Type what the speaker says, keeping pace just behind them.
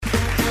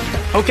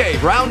Okay,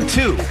 round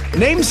two.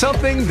 Name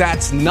something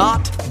that's not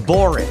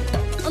boring.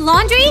 A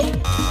laundry?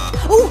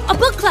 Ooh, a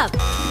book club.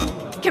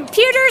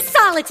 Computer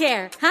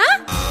solitaire,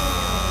 huh?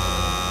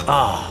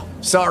 Ah,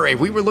 sorry,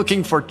 we were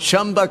looking for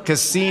Chumba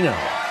Casino.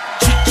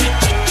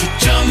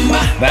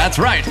 That's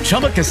right,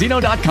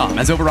 ChumbaCasino.com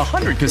has over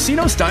 100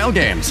 casino-style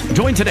games.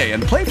 Join today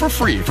and play for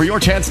free for your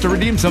chance to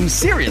redeem some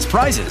serious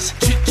prizes.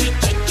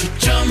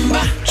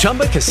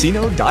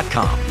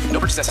 ChumbaCasino.com. No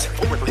purchase necessary.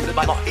 Void where prohibited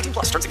by law. 18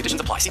 plus. Terms and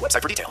conditions apply. See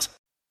website for details.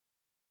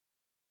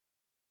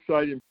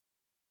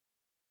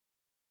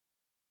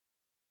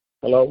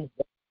 Hello?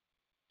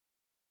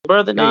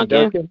 Brother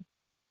Duncan,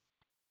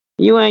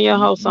 you and your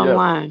host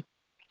online.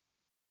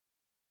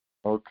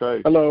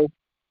 Okay. Hello.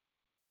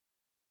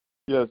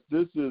 Yes,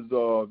 this is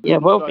Both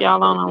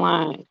y'all on the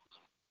line.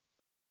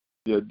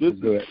 Yeah, this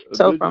Good. is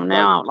So from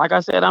now on, like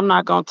I said, I'm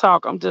not gonna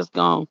talk. I'm just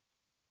gonna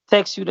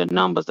text you the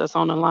numbers that's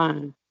on the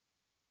line.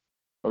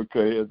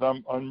 okay, as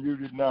I'm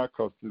unmuted now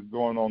because it's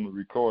going on the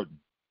recording.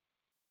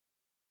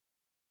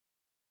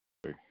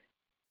 Okay.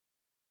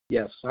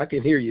 Yes, I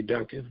can hear you,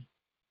 Duncan.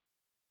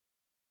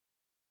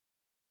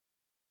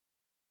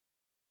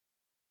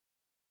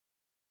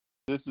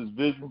 This is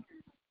Vision.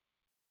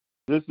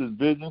 This is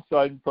Vision,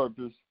 Sight, and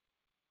Purpose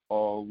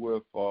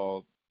with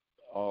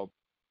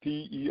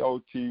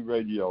P.E.O.T.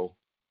 Radio,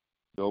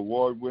 the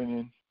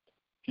award-winning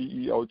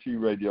P.E.O.T.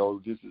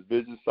 Radio. This is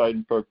Vision, Sight,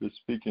 and Purpose,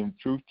 speaking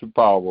truth to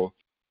power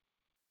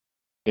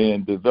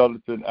and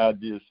developing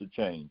ideas to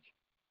change.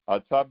 Our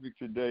topic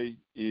today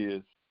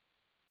is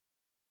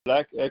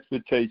Black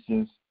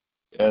expectations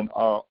and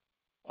our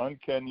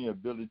uncanny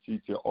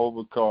ability to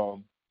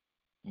overcome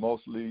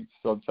mostly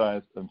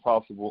sometimes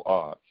impossible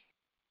odds.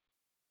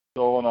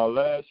 So on our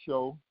last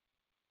show,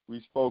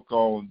 we spoke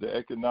on the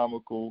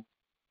economic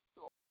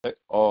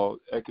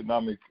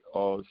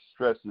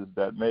stresses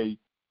that may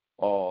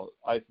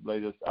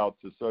isolate us out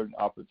to certain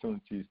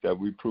opportunities that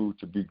we proved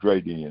to be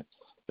great in.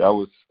 That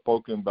was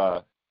spoken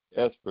by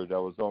Esper,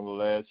 that was on the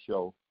last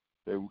show.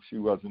 She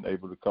wasn't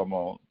able to come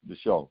on the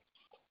show.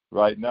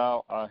 Right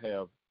now, I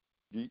have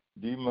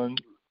Demon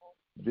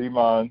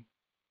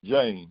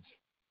James,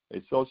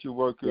 a social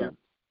worker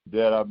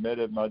that I met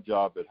at my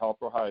job at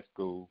Harper High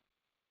School,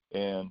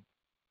 and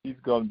he's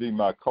going to be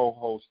my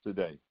co-host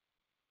today.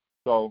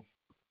 So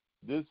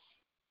this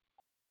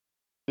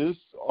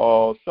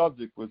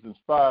subject was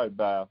inspired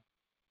by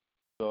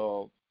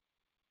the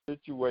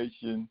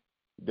situation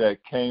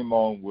that came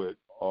on with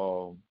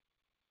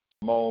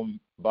Simone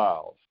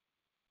Biles,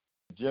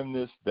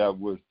 gymnast that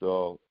was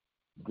the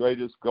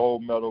greatest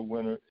gold medal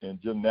winner in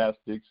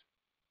gymnastics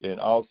and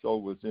also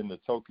was in the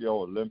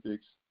Tokyo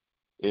Olympics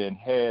and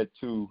had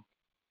to,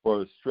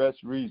 for stress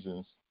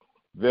reasons,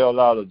 bail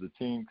out of the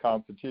team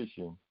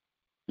competition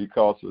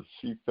because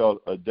she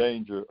felt a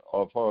danger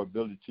of her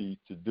ability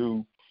to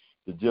do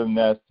the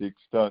gymnastic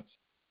stunts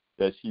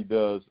that she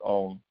does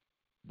on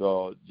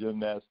the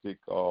gymnastic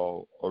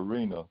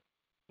arena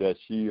that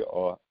she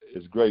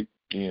is great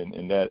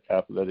in that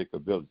athletic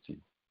ability.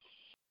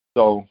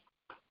 So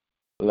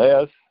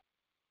last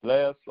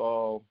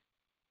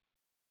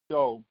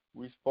show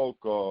we spoke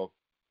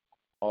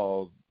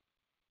of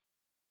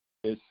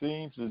it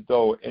seems as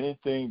though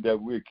anything that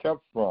we're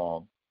kept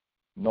from,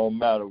 no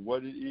matter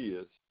what it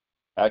is,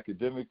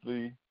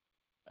 academically,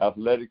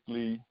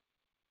 athletically,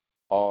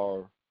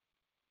 or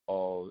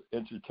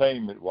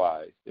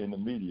entertainment-wise in the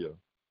media,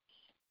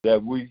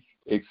 that we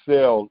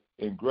excel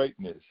in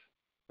greatness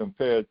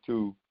compared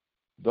to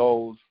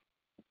those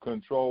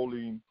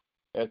controlling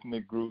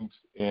ethnic groups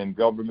and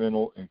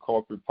governmental and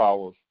corporate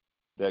powers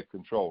that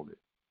control it.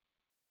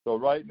 So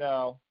right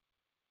now,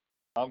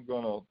 I'm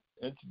going to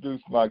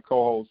introduce my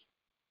co-host,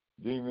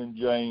 Demon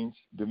James,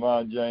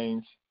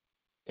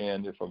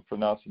 and if I'm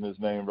pronouncing his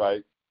name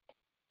right,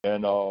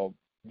 and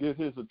give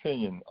his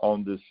opinion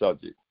on this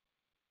subject.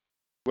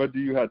 What do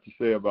you have to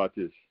say about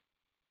this?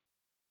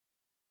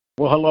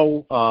 Well,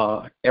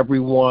 hello,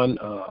 everyone.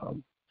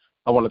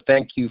 I want to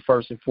thank you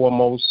first and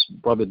foremost,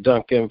 Brother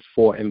Duncan,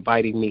 for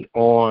inviting me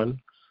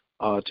on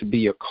to be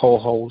your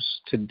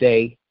co-host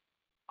today.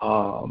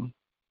 A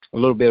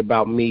little bit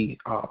about me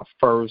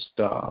first.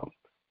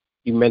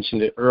 You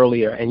mentioned it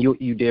earlier, and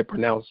you did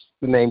pronounce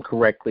the name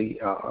correctly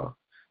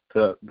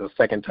the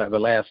second time, the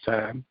last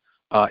time.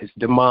 It's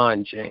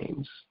Demon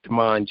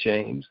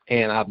James,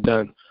 and I've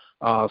done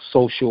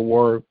social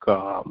work.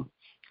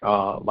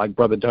 Like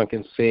Brother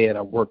Duncan said,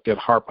 I worked at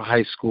Harper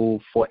High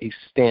School for a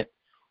stint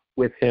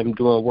with him,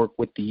 doing work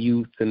with the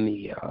youth and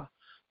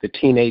the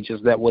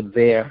teenagers that were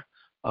there.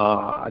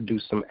 I do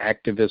some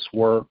activist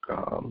work,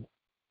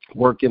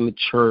 work in the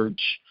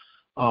church,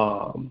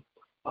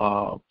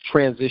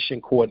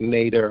 transition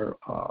coordinator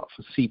for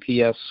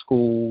CPS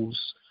schools,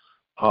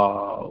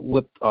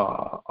 with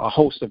a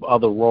host of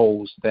other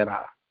roles that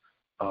I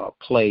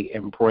play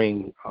and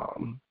bring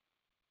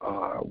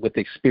with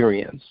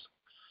experience.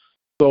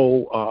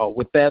 So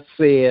with that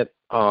said,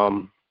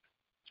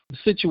 the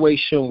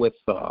situation with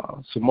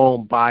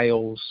Simone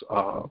Biles,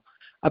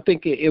 I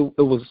think it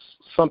was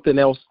something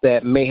else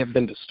that may have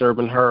been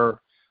disturbing her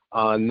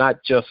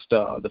not just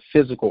the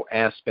physical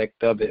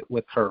aspect of it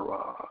with her,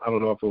 I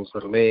don't know if it was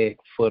her leg,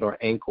 foot, or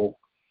ankle,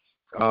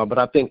 but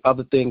I think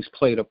other things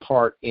played a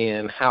part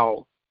in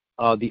how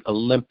the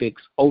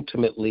Olympics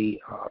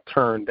ultimately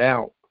turned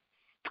out.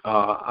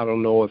 I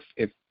don't know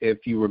if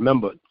you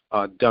remember,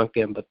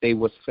 Duncan, but they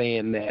were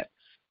saying that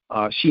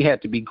she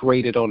had to be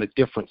graded on a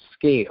different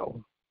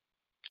scale,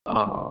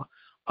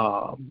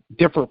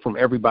 different from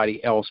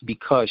everybody else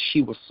because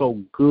she was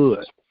so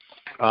good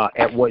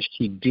at what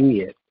she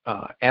did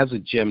as a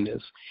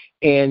gymnast.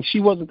 And she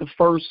wasn't the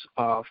first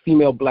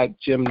female black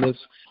gymnast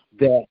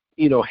that,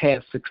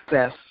 had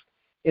success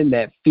in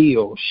that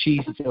field.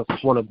 She's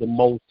just one of the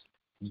most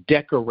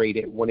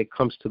decorated when it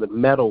comes to the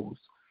medals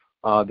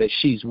that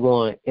she's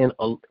won in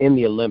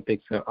the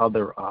Olympics and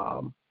other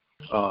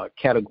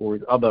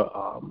categories, other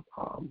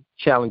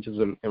challenges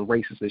and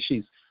races that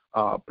she's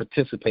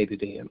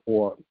participated in,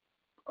 or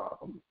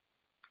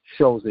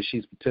shows that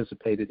she's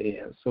participated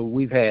in. So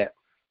we've had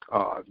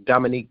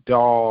Dominique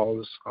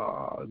Dawes,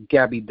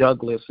 Gabby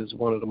Douglas is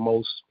one of the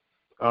most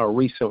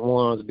recent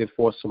ones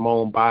before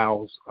Simone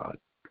Biles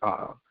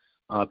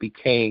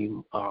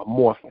became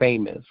more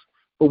famous.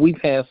 But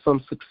we've had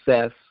some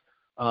success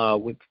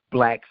with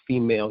black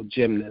female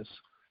gymnasts,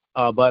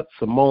 but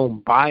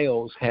Simone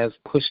Biles has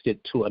pushed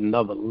it to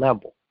another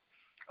level.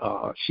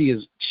 She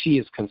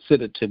is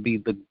considered to be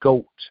the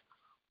GOAT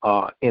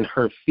in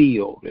her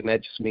field, and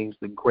that just means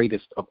the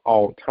greatest of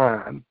all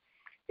time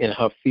in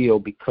her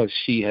field because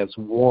she has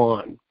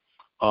won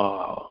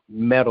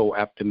medal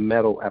after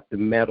medal after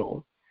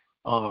medal.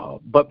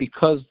 But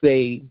because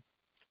they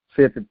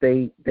said that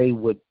they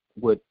would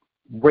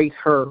rate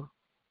her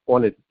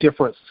on a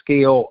different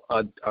scale,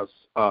 a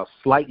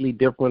slightly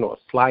different or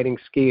sliding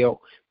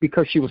scale,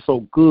 because she was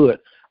so good,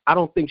 I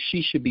don't think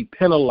she should be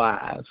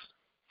penalized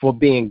for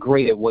being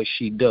great at what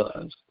she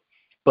does.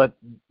 But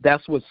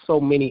that's what so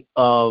many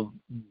of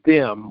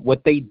them,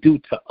 what they do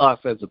to us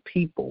as a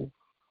people,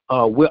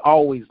 we're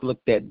always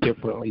looked at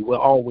differently. We're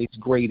always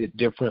graded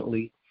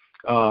differently.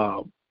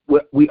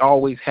 We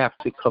always have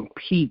to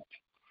compete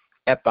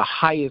at the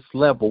highest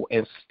level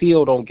and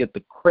still don't get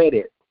the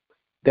credit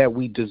that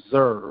we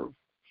deserve.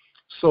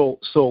 So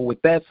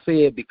with that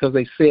said, because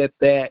they said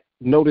that,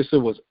 notice it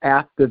was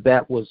after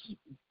that was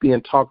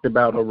being talked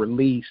about or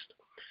released,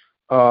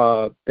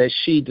 that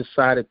she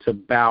decided to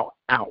bow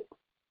out.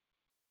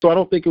 So I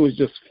don't think it was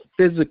just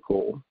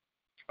physical,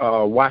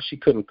 why she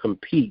couldn't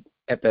compete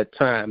at that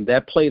time.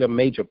 That played a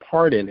major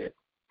part in it.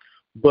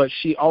 But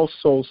she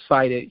also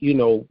cited,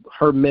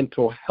 her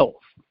mental health,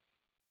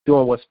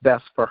 doing what's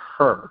best for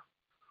her.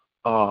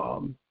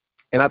 And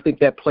I think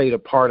that played a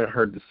part in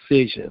her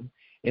decision.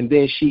 And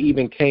then she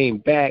even came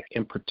back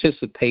and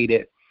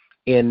participated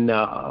in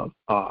the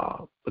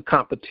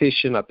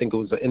competition. I think it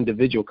was an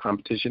individual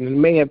competition. It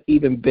may have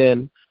even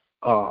been,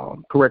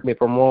 correct me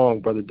if I'm wrong,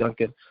 Brother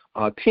Duncan,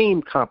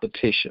 team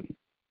competition.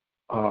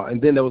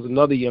 And then there was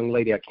another young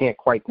lady, I can't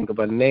quite think of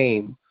her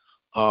name,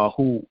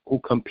 who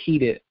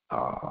competed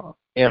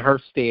in her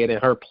stead, in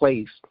her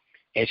place,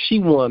 and she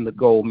won the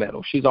gold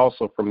medal. She's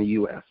also from the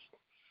U.S.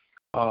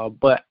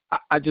 But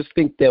I just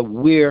think that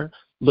we're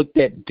looked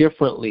at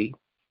differently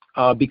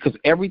because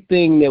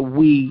everything that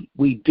we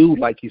do,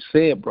 like you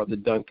said, Brother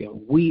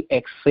Duncan, we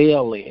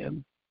excel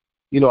in.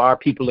 Our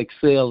people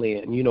excel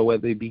in,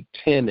 whether it be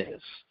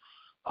tennis.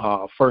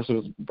 First it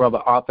was Brother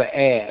Arthur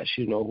Ashe,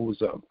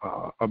 who's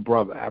a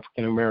brother,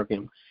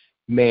 African-American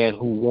man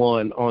who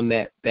won on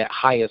that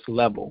highest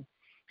level.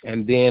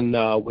 And then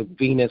with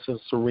Venus and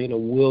Serena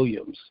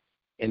Williams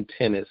in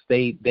tennis,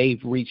 they've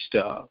reached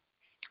a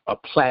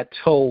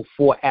plateau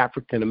for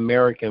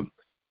African-American,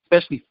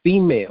 especially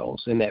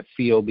females in that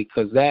field,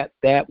 because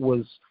that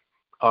was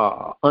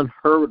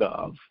unheard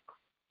of.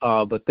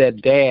 But their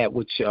dad,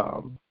 which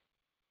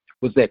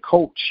was their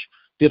coach,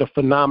 did a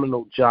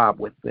phenomenal job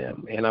with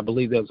them. And I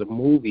believe there's a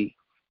movie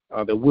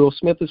that Will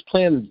Smith is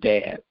playing the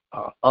dad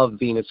of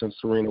Venus and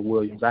Serena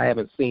Williams. I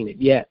haven't seen it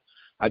yet.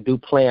 I do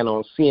plan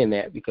on seeing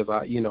that because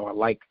I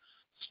like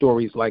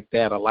stories like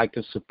that. I like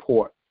to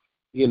support,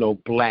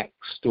 black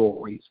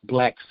stories,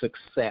 black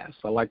success.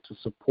 I like to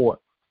support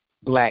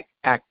black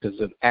actors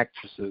and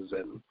actresses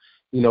and,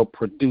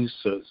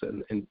 producers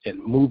and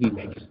movie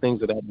makers,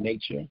 things of that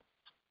nature.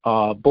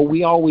 But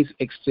we always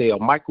excel.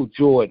 Michael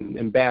Jordan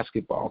in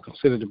basketball,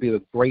 considered to be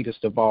the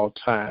greatest of all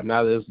time.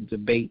 Now there's a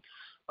debate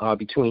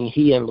between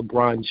he and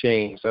LeBron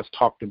James. That's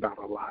talked about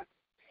a lot.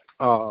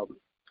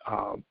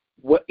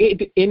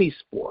 Any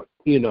sport,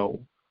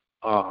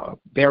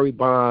 Barry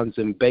Bonds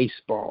in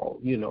baseball,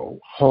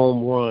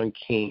 home run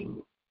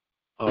king.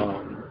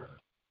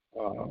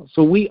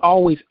 So we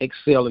always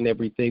excel in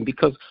everything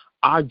because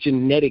our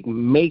genetic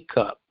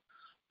makeup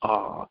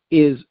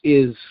is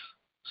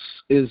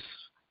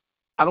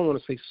I don't want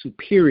to say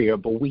superior,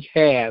 but we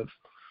have,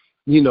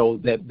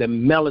 that the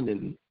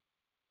melanin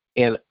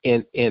in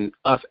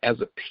us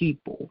as a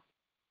people.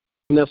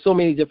 And there's so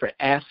many different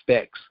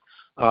aspects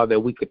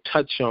that we could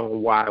touch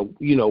on why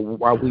we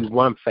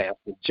run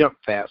faster, jump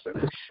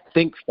faster,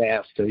 think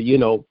faster.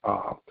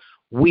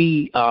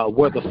 We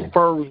were the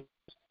first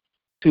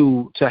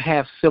to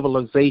have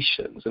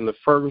civilizations, and the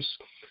first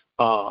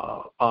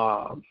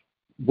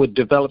would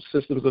develop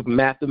systems of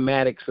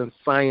mathematics and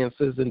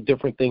sciences and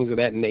different things of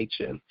that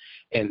nature,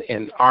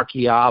 and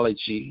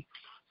archaeology.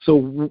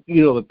 So,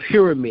 the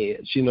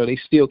pyramids, they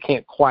still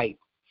can't quite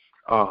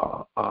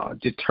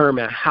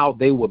determine how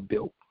they were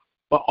built.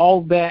 But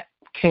all that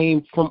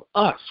came from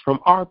us, from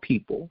our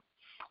people.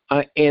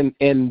 And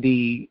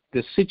the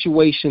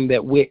situation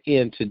that we're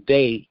in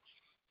today,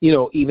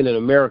 even in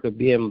America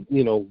being,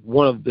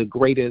 one of the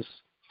greatest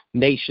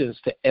nations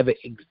to ever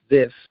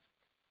exist,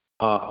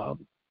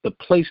 the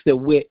place that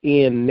we're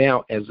in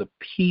now as a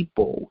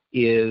people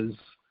is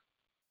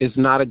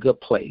not a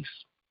good place.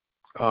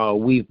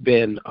 We've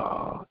been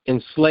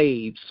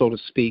enslaved, so to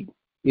speak,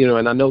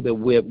 and I know that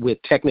we're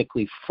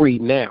technically free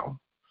now,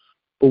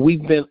 but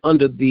we've been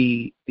under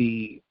the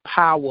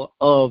power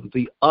of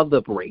the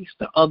other race,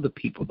 the other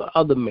people, the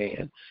other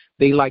man.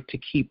 They like to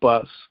keep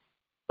us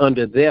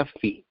under their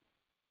feet.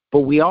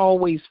 But we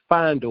always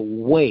find a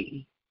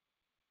way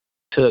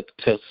to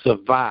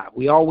survive.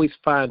 We always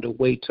find a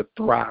way to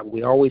thrive.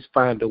 We always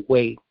find a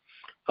way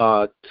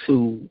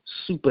to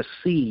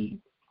supersede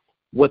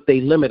what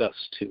they limit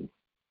us to.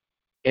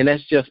 And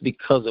that's just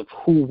because of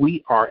who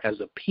we are as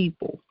a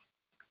people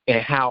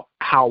and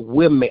how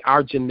we're made,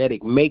 our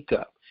genetic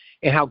makeup,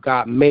 and how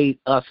God made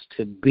us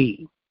to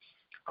be.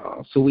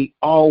 So we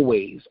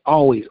always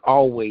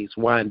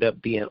wind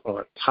up being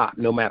on top,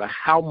 no matter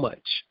how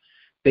much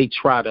they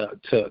try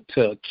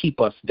to keep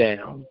us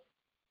down.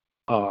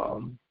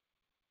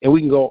 And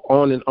we can go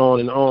on and on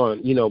and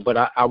on, but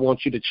I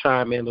want you to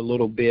chime in a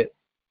little bit,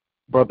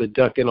 Brother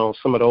Duncan, on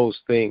some of those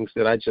things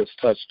that I just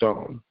touched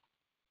on.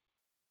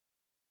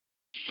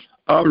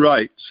 All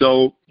right.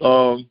 So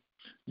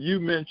you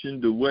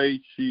mentioned the way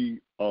she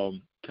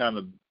kind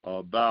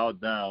of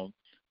bowed down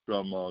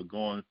from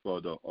going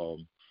for the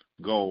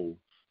gold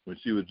when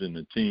she was in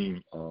the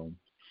team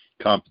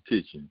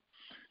competition,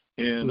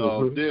 and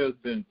there's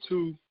been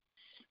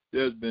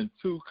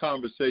two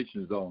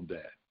conversations on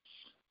that.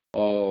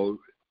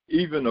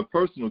 Even a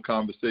personal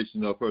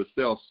conversation of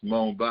herself,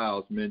 Simone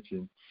Biles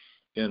mentioned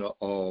in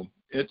an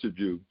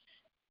interview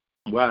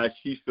why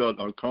she felt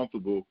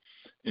uncomfortable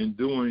in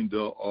doing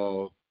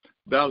the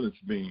balance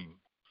beam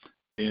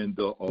and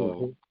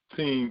the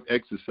team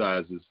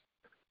exercises,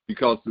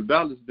 because the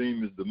balance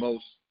beam is the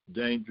most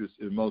dangerous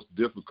and most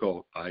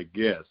difficult, I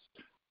guess.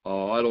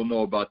 I don't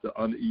know about the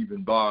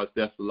uneven bars.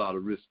 That's a lot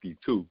of risky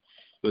too.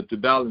 But the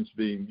balance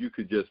beam, you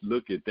could just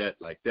look at that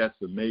like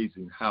that's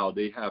amazing how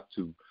they have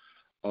to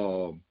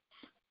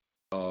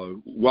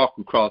walk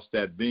across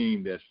that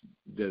beam that's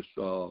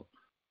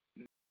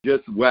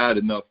just wide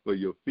enough for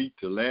your feet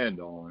to land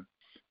on.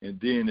 And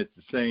then at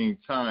the same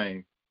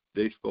time,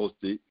 they're supposed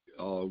to,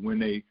 when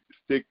they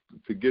stick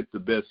to get the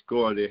best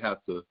score, they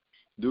have to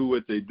do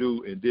what they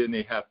do, and then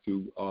they have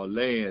to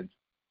land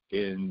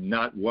and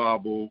not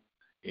wobble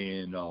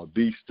and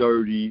be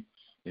sturdy.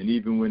 And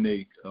even when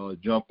they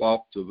jump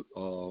off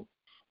the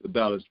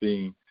balance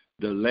beam,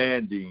 the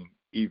landing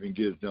even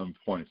gives them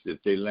points.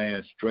 If they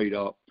land straight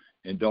up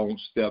and don't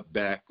step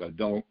back or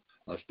don't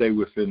stay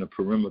within the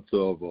perimeter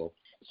of a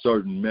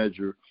certain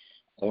measure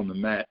on the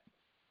mat.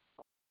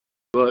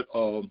 But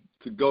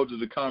to go to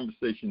the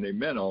conversation they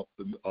mentioned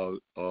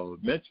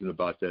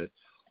about that,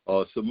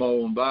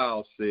 Simone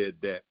Biles said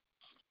that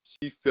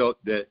she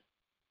felt that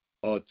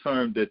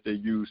term that they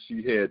used, she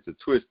had the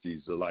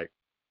twisties, or like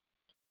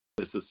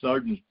it's a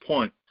certain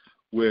point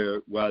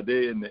where while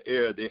they're in the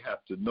air, they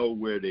have to know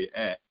where they're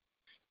at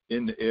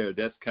in the air.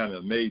 That's kind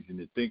of amazing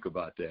to think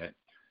about that.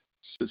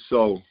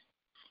 So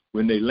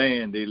when they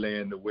land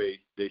the way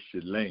they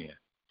should land.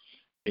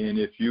 And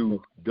if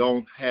you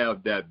don't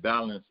have that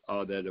balance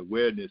or that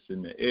awareness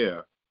in the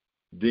air,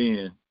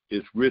 then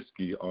it's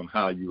risky on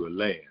how you will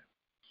land.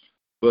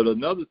 But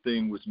another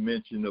thing was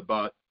mentioned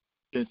about,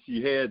 since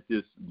she had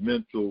this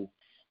mental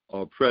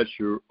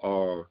pressure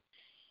or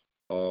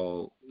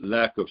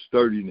lack of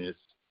sturdiness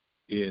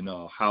in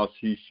how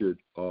she should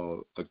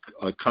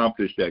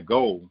accomplish that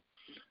goal,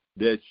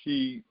 that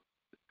she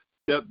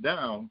stepped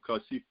down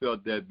because she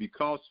felt that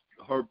because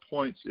her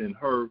points and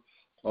her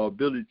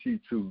ability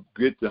to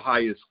get the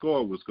highest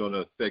score was going to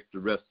affect the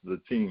rest of the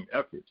team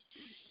efforts.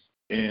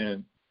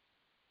 And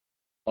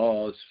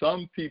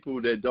some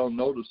people that don't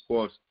know the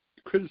sport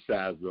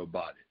criticize her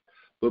about it.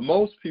 But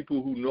most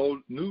people who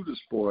knew the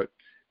sport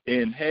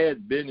and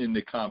had been in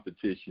the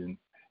competition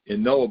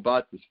and know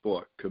about the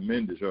sport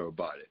commended her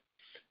about it.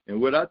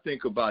 And what I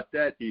think about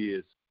that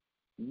is,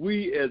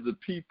 we as a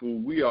people,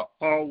 we are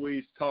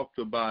always talked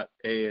about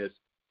as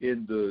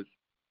in the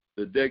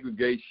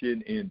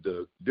degradation and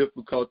the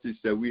difficulties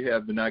that we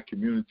have in our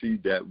community,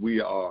 that we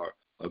are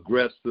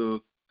aggressive,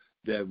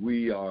 that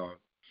we are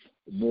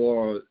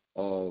more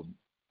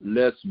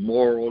less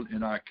moral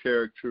in our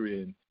character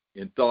and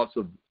in thoughts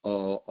of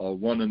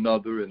one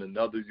another and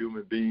another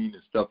human being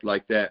and stuff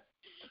like that.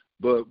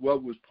 But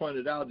what was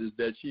pointed out is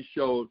that she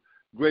showed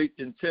great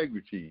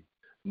integrity,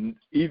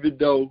 even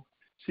though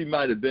she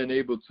might have been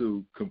able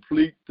to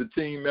complete the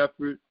team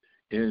effort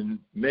and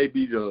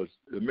maybe the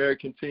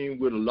American team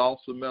would have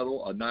lost a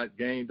medal or not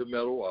gained a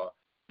medal, or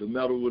the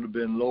medal would have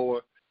been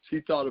lower. She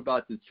thought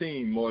about the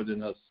team more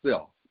than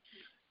herself.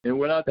 And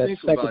when I think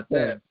about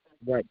that,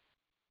 right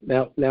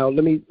now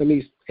let me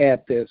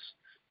add this.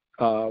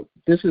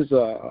 This is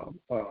a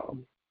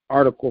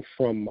article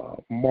from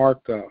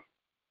Marca.com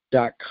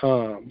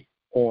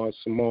on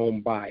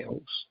Simone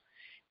Biles,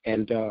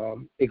 and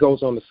it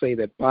goes on to say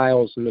that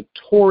Biles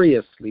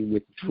notoriously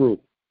withdrew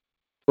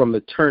from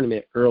the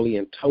tournament early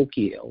in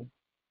Tokyo,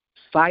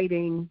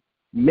 citing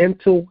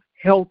mental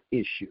health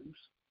issues.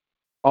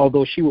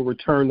 Although she will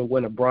return to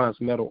win a bronze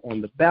medal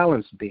on the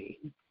balance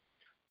beam,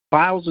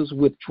 Biles'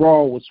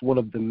 withdrawal was one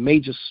of the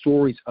major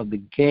stories of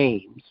the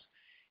Games,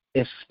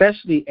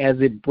 especially as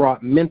it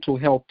brought mental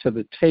health to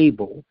the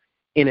table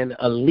in an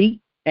elite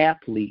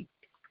athlete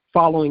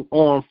following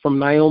on from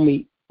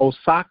Naomi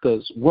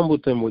Osaka's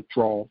Wimbledon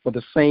withdrawal for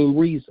the same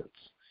reasons.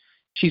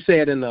 She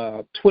said in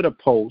a Twitter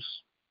post,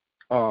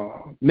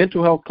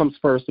 mental health comes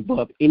first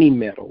above any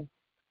medal.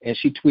 And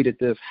she tweeted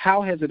this: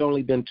 "How has it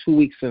only been 2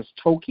 weeks since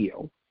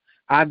Tokyo?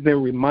 I've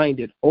been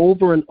reminded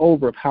over and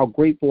over of how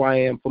grateful I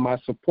am for my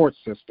support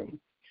system.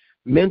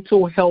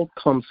 Mental health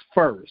comes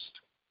first.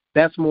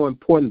 That's more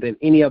important than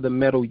any other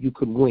medal you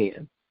could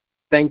win.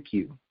 Thank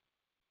you."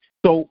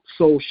 So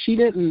she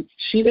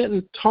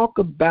didn't talk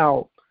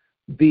about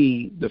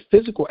the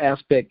physical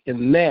aspect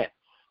in that.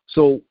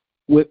 So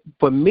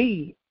for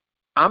me,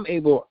 I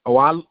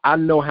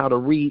know how to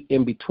read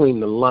in between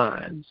the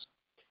lines.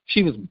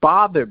 She was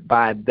bothered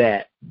by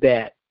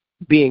that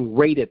being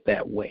rated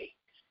that way.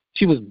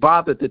 She was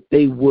bothered that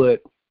they would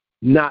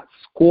not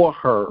score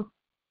her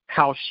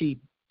how she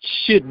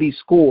should be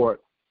scored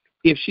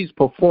if she's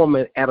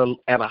performing at a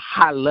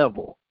high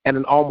level, at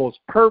an almost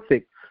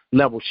perfect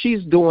level.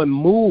 She's doing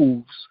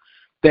moves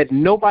that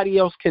nobody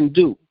else can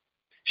do.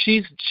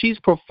 She's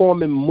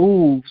performing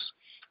moves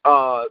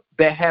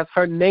that has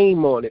her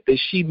name on it, that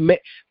she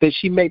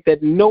made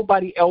that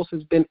nobody else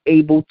has been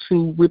able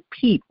to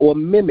repeat or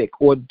mimic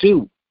or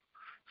do.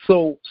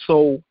 So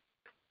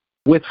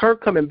with her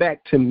coming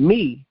back, to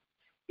me,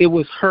 it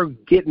was her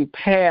getting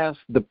past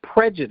the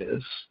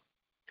prejudice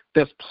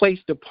that's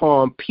placed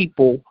upon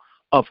people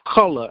of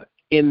color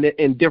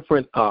in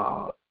different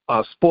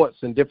sports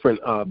and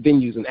different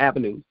venues and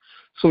avenues.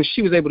 So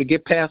she was able to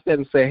get past that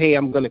and say, hey,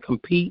 I'm going to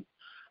compete.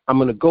 I'm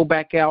going to go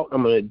back out.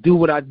 I'm going to do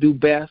what I do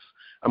best.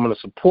 I'm going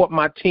to support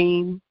my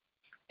team,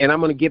 and I'm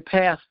going to get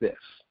past this.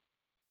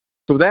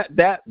 So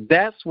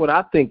that's what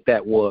I think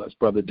that was,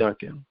 Brother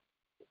Duncan.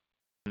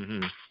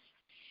 Mm-hmm.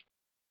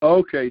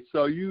 Okay,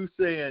 so you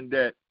saying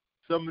that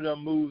some of the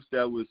moves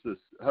that was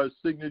her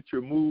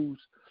signature moves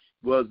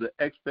was an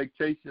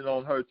expectation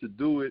on her to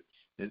do it,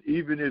 and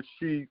even if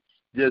she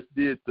just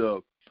did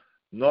the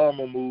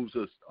normal moves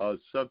or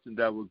something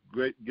that would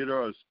get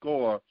her a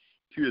score,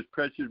 she was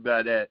pressured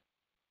by that.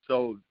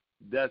 So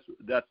that's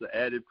the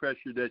added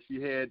pressure that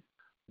she had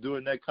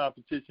during that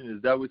competition.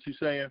 Is that what you're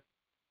saying?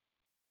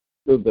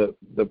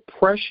 The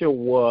pressure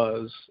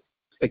was,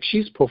 like,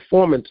 she's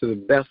performing to the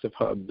best of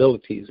her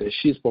abilities, and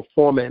she's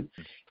performing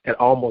at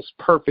almost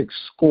perfect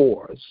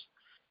scores.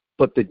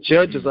 But the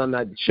judges are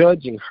not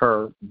judging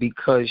her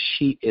because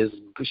she's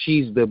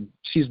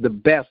the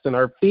best in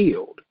her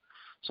field.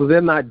 So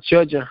they're not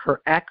judging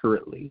her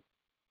accurately.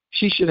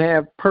 She should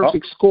have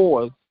perfect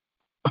scores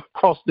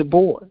across the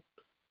board.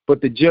 But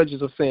the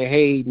judges are saying,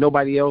 hey,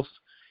 nobody else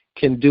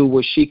can do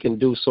what she can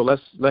do, so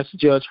let's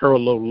judge her a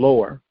little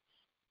lower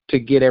to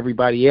get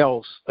everybody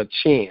else a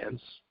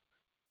chance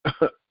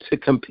to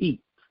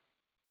compete.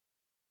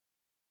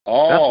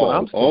 That's what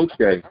I'm saying.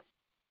 Okay.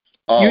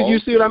 You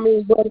see what I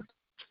mean, brother?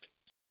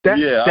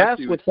 That's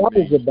what that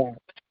was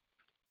about.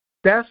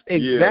 That's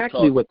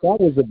exactly what that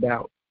was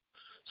about.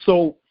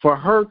 So for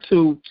her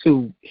to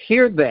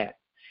hear that,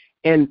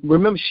 and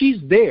remember, she's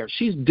there.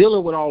 She's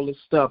dealing with all this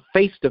stuff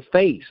face to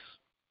face.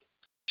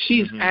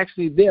 She's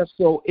actually there.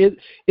 So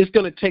it's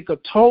going to take a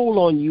toll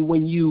on you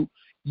when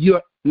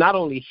you're not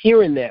only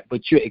hearing that,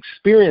 but you're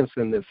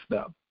experiencing this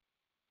stuff.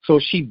 So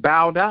she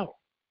bowed out.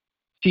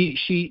 She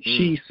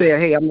said,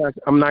 hey, I'm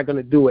not going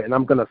to do it, and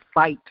I'm going to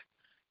fight.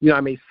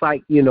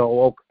 Fight,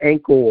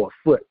 ankle or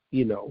foot,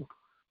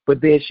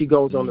 But then she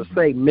goes on to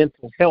say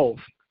mental health.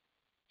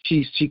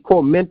 She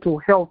quote, mental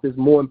health is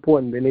more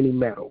important than any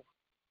medal.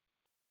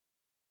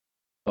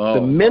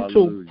 The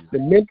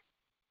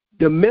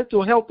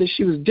mental health that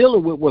she was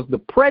dealing with was the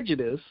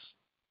prejudice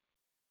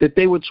that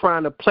they were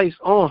trying to place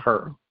on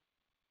her.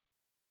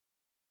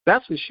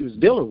 That's what she was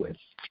dealing with.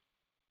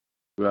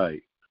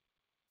 Right.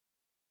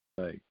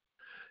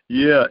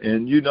 Yeah,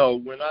 and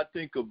when I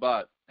think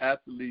about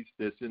athletes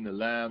that's in the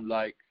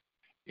limelight,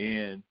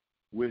 and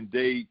when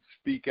they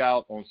speak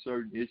out on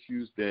certain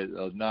issues that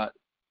are not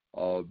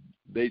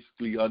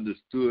basically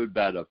understood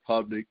by the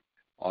public,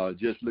 or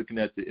just looking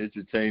at the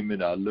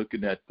entertainment, or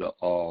looking at the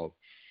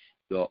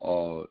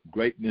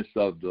greatness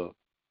of the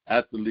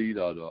athlete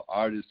or the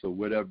artist or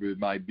whatever it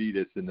might be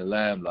that's in the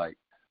limelight,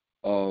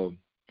 a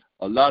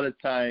lot of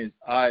times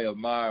I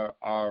admire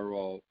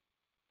our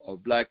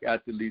black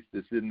athletes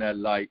that's in that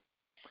light,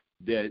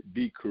 that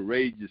be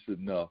courageous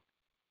enough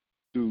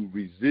to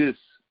resist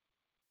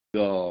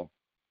the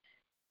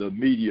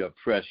media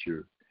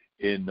pressure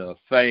and the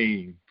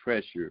fame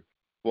pressure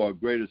for a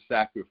greater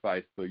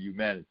sacrifice for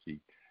humanity.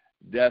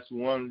 That's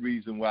one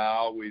reason why I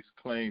always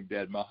claimed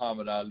that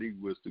Muhammad Ali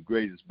was the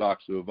greatest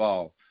boxer of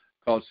all,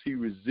 because he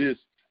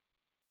resists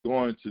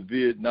going to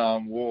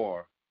Vietnam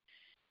War,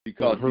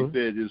 because he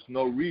said there's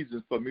no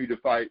reason for me to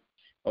fight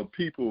a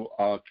people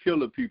or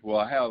kill a people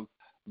or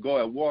go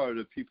at war with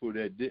the people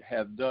that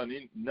have done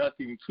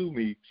nothing to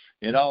me,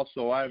 and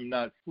also I'm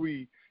not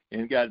free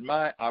and got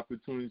my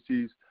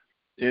opportunities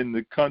in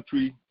the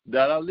country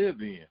that I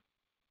live in.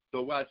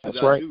 So why should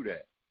I do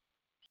that?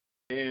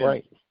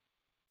 And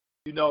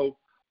you know,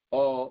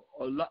 a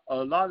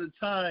lot of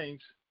times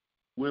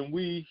when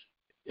we,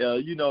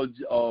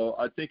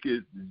 I think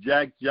it's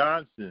Jack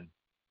Johnson.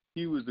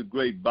 He was a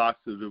great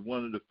boxer,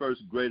 one of the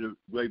first great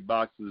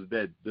boxers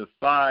that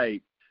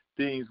defied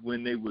things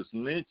when they was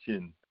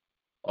lynching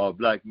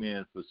black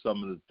men for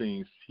some of the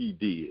things he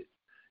did.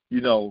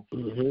 You know,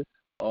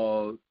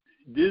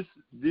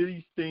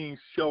 these things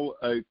show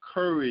a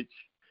courage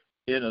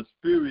and a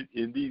spirit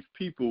in these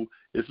people.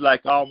 It's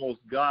like almost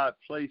God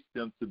placed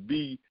them to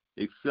be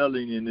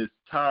excelling in this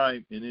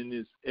time and in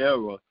this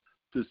era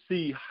to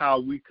see how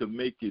we could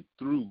make it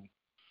through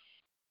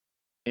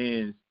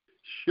and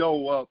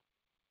show up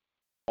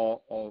a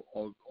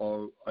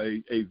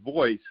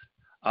voice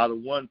out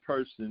of one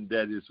person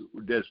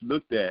that's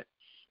looked at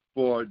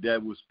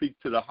that will speak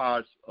to the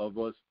hearts of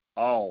us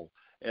all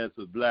as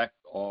a black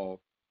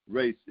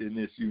race in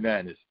this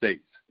United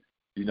States,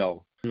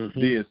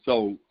 being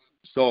so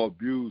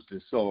abused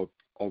and so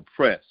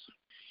oppressed.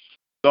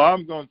 So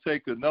I'm going to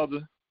take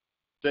another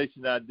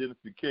station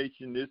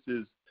identification. This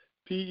is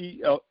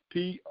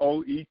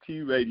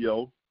P.O.E.T.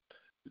 Radio,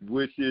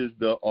 which is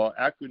the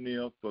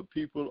acronym for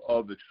People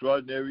of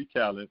Extraordinary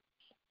Talent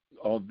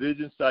on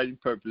Vision, Sight, and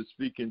Purpose,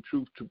 speaking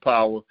truth to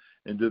power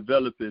and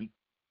developing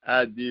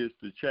ideas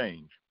to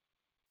change.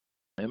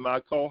 And my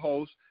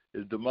co-host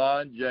is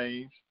Damon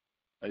James,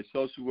 a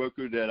social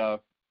worker that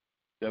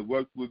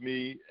worked with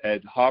me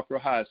at Harper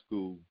High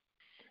School.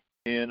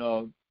 And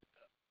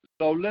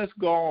so let's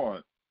go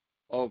on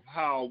of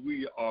how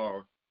we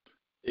are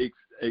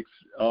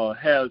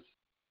has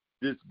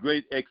this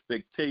great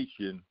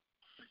expectation,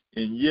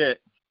 and yet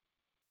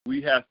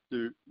we have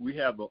an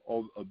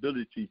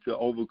ability to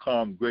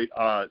overcome great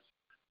odds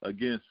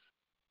against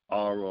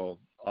our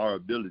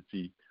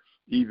ability,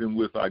 even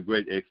with our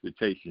great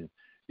expectation.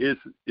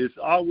 It's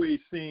always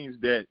seems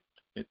that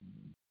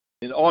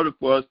in order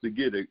for us to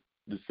get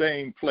the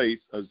same place,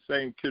 a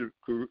same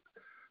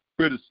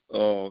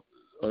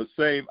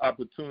same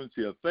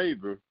opportunity of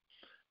favor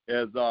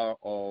as our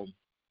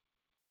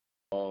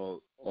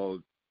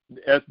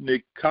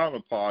ethnic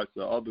counterparts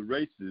or other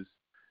races,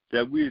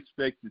 that we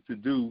expected to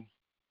do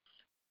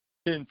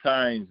 10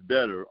 times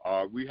better,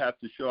 or we have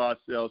to show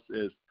ourselves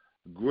as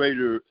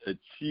greater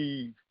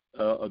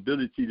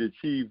ability to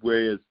achieve,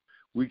 whereas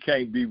we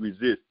can't be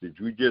resisted.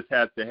 We just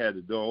have to have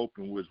the door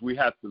open, which we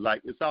have to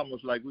it's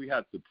almost like we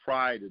have to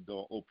pry the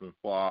door open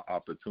for our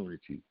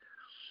opportunity.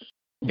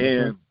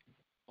 And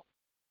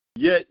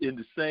yet in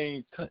the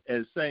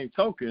same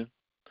token,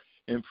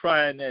 in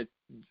prying that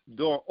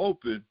door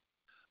open,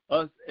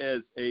 us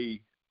as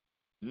a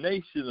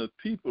nation of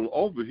people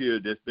over here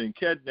that's been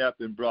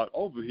kidnapped and brought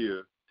over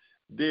here,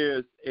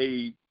 there's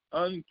a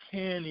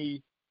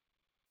uncanny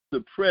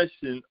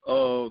suppression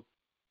of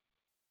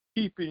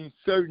keeping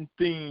certain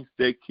things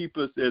that keep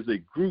us as a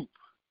group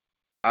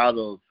out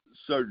of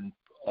certain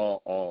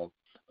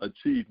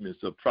achievements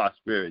or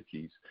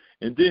prosperities.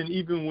 And then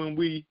even when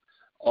we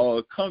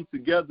come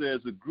together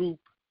as a group,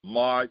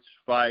 march,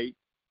 fight,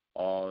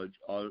 what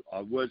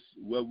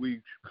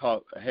we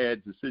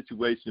had the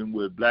situation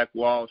with Black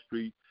Wall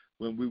Street,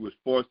 when we was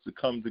forced to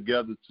come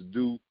together to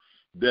do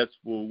best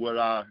for what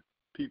our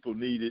people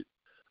needed,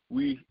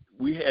 we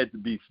had to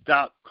be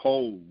stopped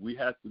cold. We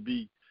had to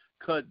be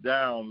cut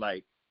down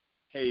like,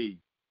 hey,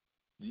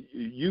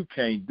 you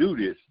can't do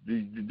this.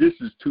 This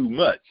is too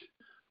much.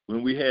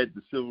 When we had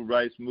the civil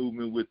rights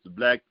movement with the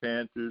Black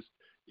Panthers,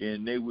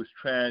 and they was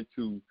trying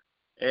to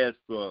ask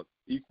for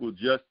equal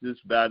justice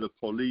by the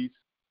police,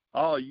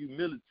 oh, you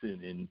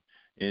militant, and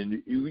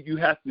you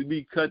have to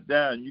be cut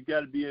down. You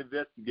got to be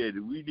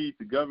investigated. We need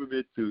the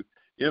government to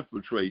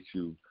infiltrate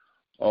you.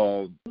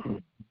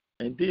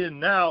 And then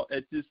now,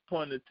 at this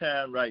point in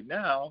time right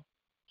now,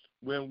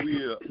 when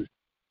we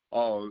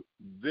are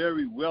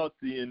very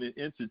wealthy in the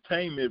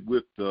entertainment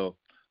with the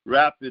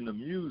rap and the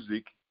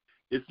music,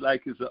 it's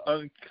like it's an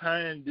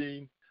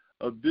unkinding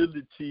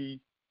ability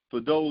for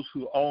those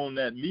who own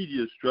that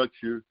media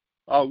structure.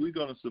 Oh, we're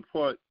going to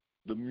support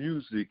the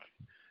music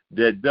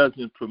that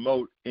doesn't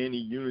promote any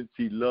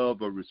unity,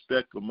 love, or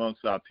respect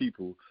amongst our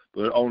people,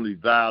 but only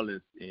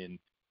violence and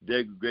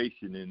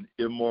degradation and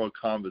immoral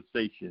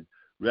conversation,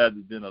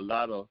 rather than a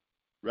lot of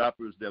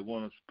rappers that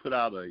want to put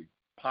out a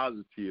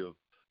positive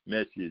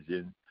message,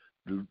 and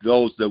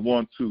those that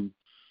want to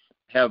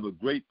have a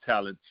great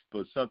talent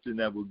for something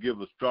that will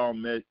give a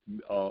strong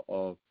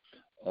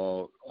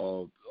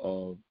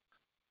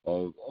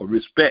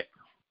respect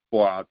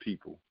for our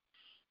people.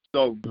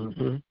 So,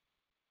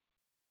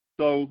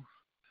 so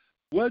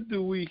what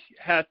do we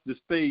have to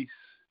face,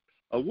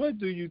 or what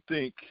do you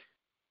think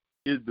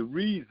is the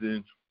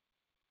reason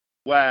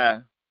why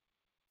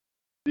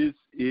this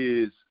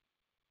is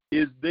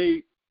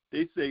they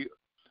say,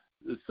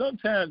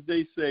 sometimes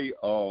they say,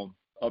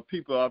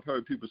 people, I've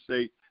heard people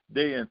say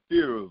they're in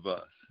fear of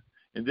us.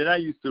 And then I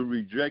used to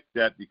reject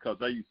that, because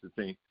I used to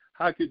think,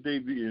 how could they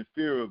be in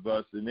fear of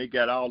us and they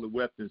got all the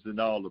weapons and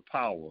all the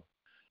power?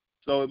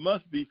 So it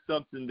must be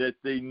something that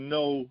they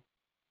know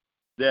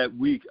that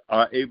we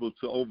are able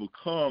to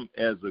overcome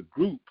as a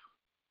group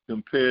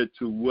compared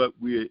to what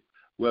we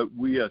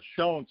are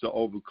shown to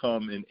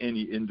overcome in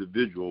any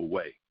individual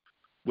way.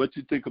 What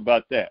you think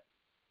about that?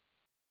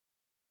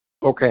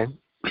 Okay.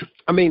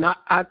 I mean,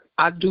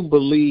 I do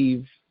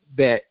believe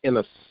that in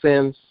a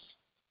sense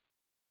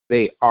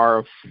they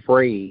are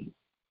afraid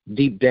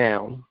deep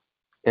down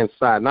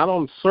inside, not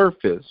on the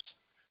surface,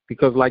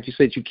 because like you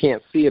said, you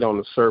can't see it on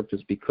the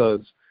surface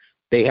because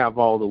they have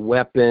all the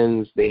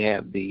weapons, they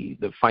have the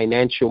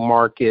financial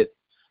market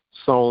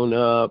sewn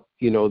up,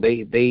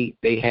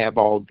 they have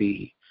all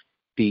the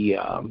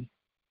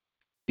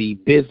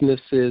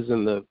businesses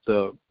and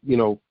the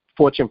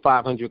Fortune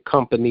 500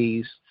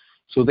 companies,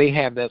 so they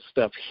have that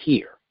stuff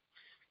here.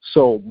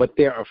 So, but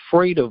they're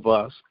afraid of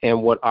us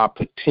and what our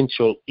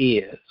potential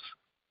is,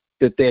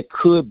 that there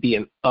could be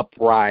an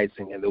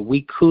uprising and that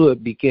we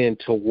could begin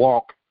to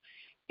walk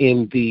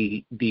in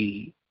the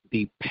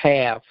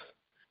path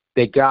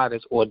that God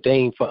has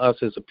ordained for us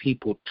as a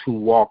people to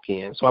walk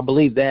in. So I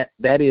believe that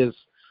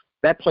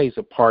plays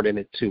a part in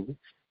it too,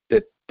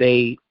 that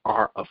they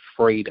are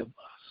afraid of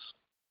us.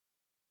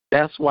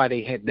 That's why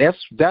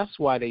that's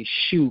why they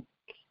shoot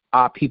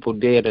our people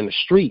dead in the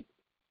street,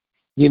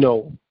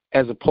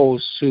 as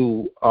opposed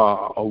to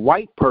a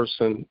white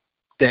person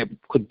that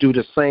could do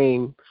the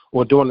same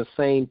or doing the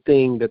same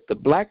thing that the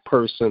black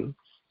person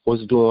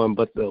was doing,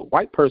 but the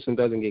white person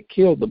doesn't get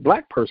killed. The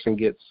black person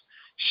gets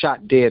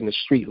shot dead in the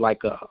street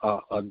like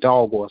a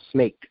dog or a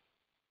snake.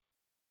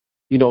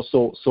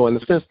 So in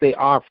a sense, they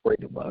are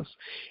afraid of us.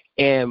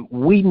 And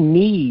we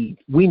need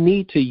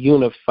to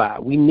unify.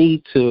 We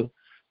need to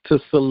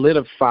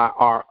solidify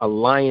our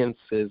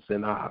alliances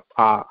and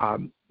our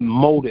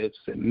motives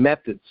and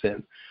methods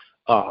and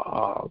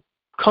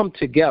come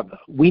together.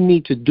 We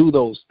need to do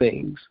those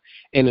things.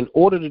 And in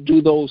order to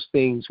do those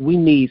things, we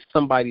need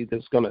somebody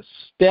that's going to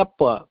step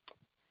up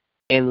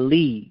and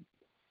lead.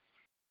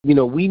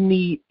 We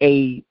need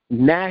a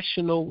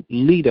national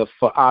leader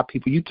for our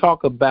people. You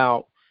talk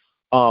about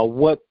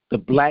what the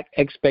black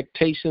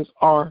expectations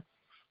are.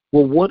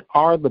 Well, what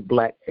are the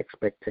black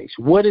expectations?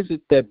 What is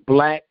it that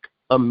black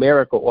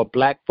America or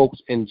black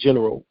folks in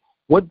general,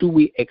 what do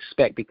we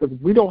expect? Because if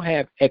we don't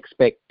have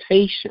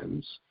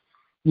expectations,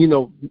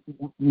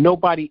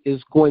 nobody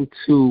is going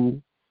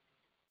to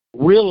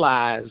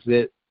realize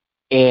it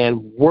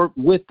and work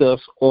with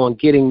us on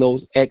getting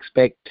those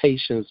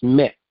expectations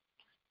met.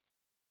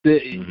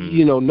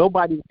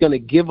 Nobody's going to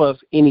give us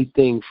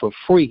anything for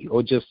free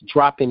or just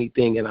drop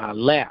anything in our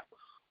lap.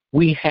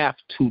 We have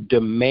to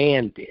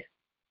demand it.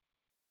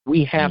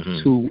 We have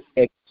to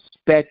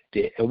expect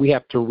it, and we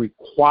have to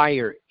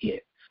require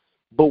it.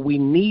 But we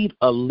need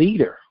a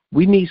leader.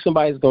 We need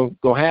somebody that's going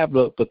to have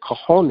the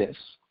cojones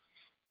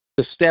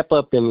to step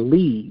up and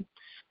lead.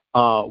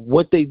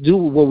 What they do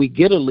when we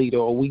get a leader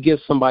or we get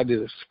somebody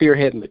that's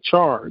spearheading the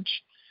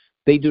charge,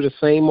 they do the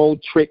same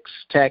old tricks,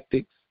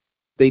 tactics.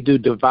 They do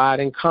divide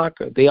and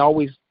conquer. They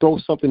always throw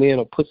something in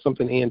or put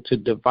something in to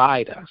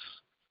divide us.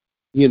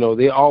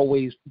 They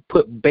always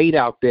put bait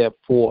out there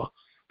for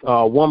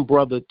one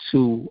brother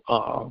to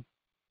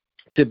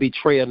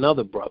betray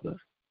another brother.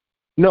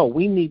 No,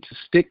 we need to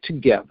stick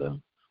together.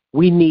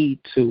 We need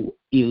to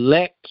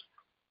elect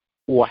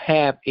or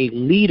have a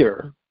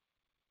leader,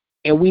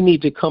 and we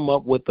need to come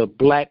up with a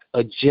black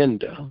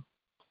agenda.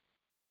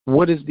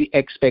 What is the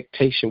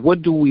expectation?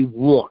 What do we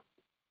want?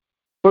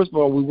 First of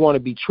all, we want to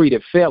be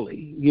treated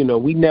fairly.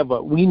 We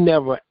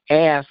never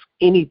ask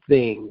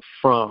anything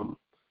from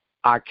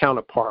our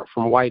counterpart,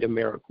 from white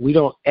America.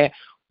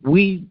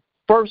 We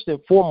first and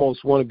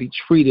foremost want to be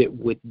treated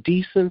with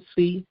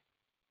decency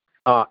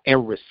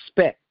and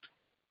respect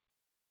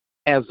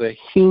as a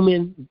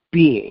human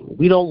being.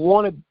 We don't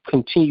want to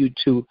continue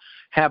to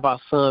have our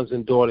sons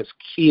and daughters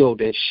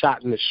killed and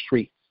shot in the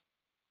streets.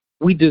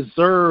 We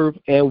deserve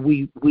and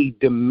we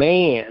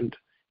demand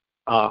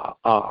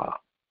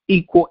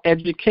equal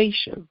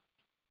education.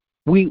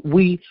 We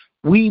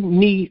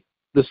need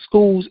the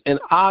schools in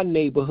our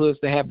neighborhoods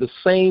to have the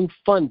same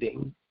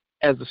funding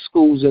as the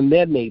schools in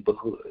their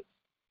neighborhoods.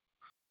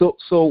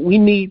 So we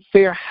need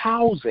fair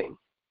housing.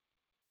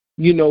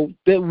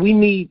 That we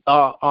need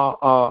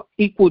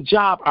equal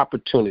job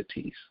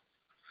opportunities.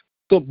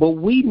 But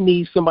we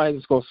need somebody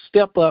that's going to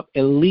step up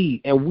and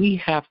lead, and we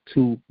have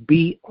to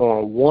be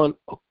on one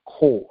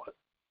accord.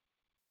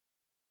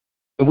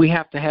 And we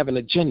have to have an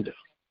agenda.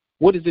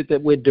 What is it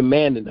that we're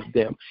demanding of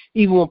them?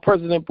 Even when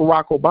President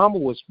Barack Obama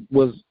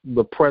was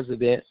the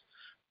president,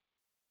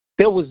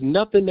 there was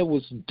nothing that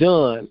was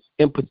done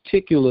in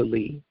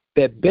particularly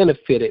that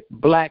benefited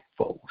black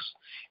folks.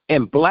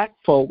 And black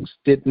folks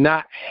did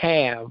not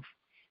have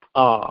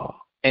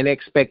an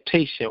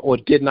expectation or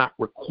did not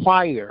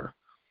require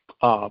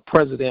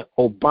President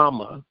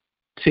Obama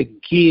to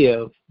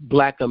give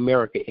black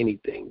America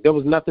anything. There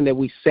was nothing that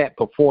we sat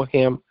before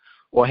him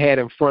or had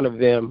in front of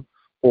him,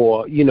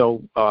 or,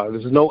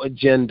 there's no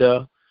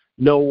agenda,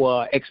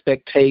 no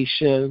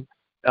expectation.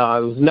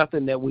 There was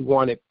nothing that we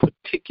wanted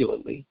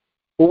particularly.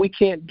 But we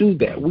can't do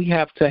that. We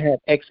have to have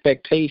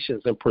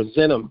expectations and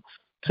present them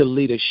to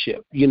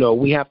leadership.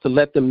 We have to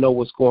let them know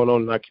what's going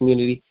on in our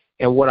community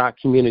and what our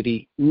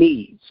community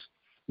needs.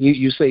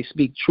 You say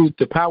speak truth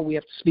to power. We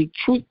have to speak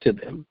truth to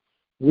them.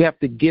 We have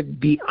to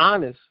be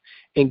honest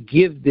and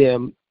give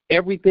them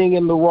everything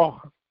in the raw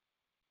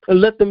and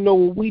let them know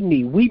what we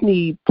need. We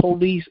need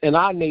police in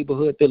our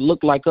neighborhood that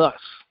look like us.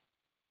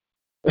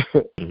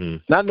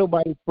 Not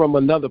nobody from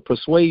another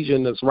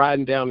persuasion that's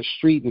riding down the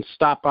street and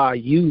stop our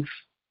youth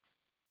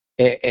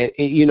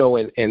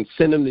and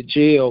send them to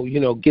jail,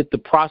 get the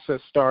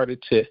process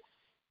started to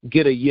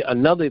get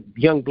another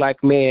young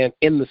black man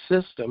in the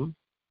system.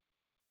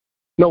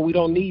 No, we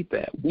don't need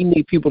that. We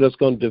need people that's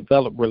going to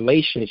develop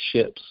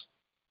relationships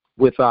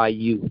with our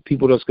youth,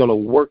 people that's going to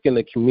work in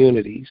the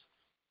communities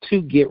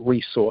to get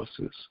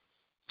resources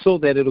so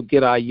that it'll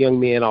get our young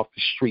men off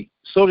the street,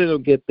 so that it'll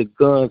get the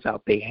guns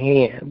out their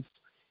hands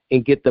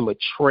and get them a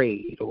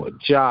trade or a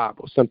job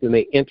or something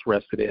they're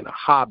interested in, a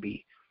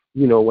hobby,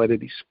 whether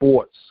it be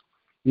sports,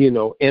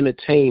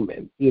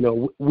 entertainment.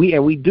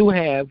 We do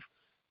have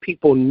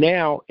people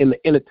now in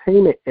the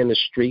entertainment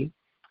industry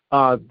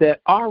that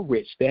are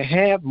rich, that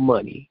have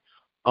money.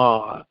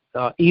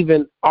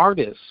 Even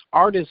artists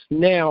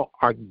now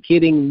are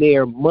getting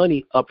their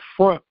money up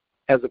front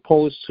as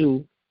opposed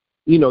to,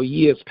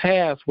 years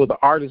past where the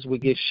artists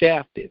would get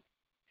shafted.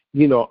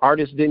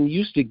 Artists didn't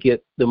used to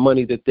get the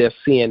money that they're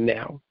seeing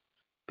now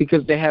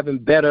because they're having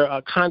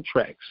better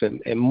contracts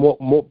and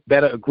more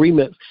better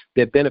agreements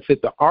that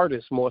benefit the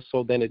artist more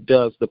so than it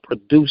does the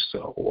producer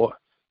or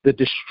the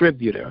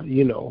distributor,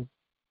 And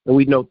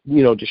we know,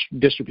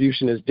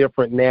 distribution is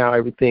different now.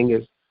 Everything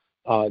is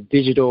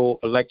digital,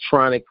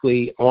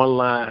 electronically,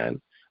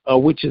 online,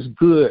 which is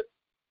good.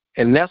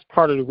 And that's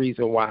part of the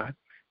reason why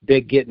they're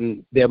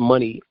getting their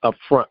money up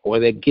front or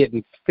they're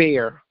getting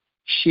fair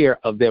share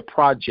of their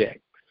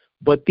project.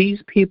 But these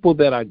people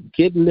that are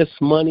getting this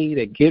money,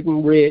 they're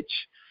getting rich,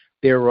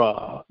 they're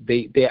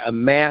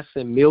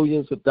amassing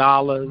millions of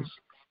dollars.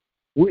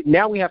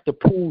 Now we have to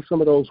pool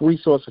some of those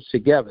resources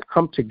together,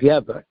 come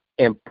together,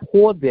 and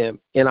pour them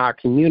in our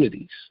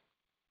communities.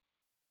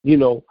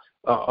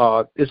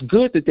 It's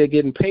good that they're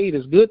getting paid.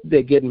 It's good that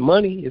they're getting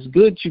money. It's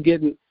good you're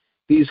getting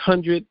these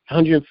 $150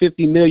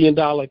 million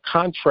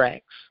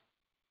contracts.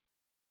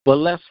 But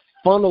let's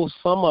funnel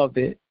some of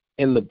it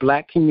in the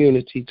black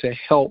community to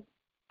help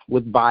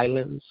with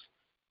violence,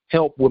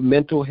 help with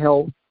mental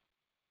health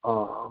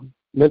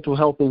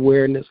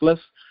awareness.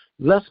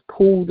 Let's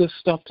pool this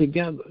stuff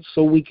together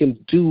so we can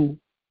do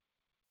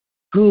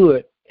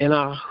good in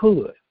our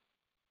hood.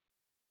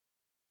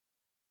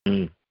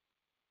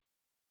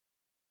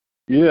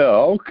 Yeah,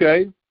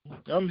 okay.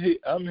 I'm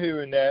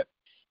hearing that.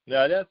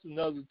 Now that's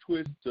another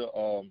twist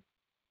to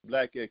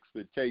black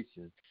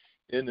expectations.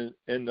 In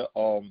the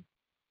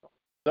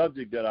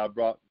subject that I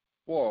brought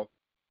forth,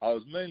 I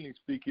was mainly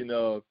speaking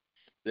of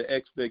the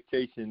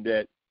expectation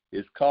that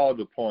is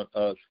called upon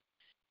us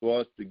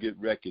for us to get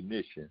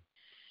recognition.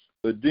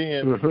 But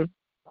then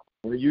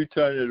when you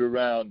turn it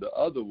around the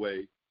other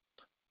way,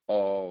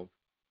 the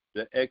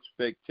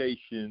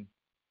expectation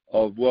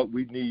of what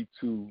we need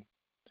to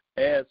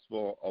ask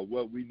for or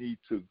what we need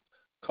to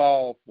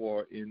call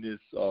for in this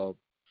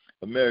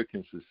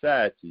American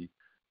society,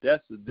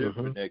 that's a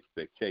different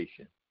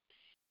expectation.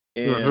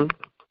 And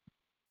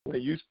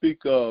when you speak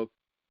of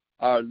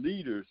our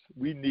leaders,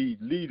 we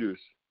need leaders.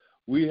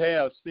 We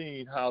have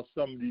seen how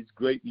some of these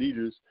great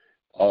leaders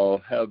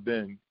have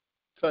been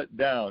cut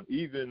down.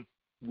 Even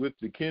with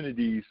the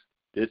Kennedys,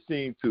 they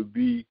seem to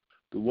be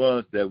the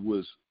ones that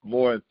was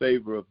more in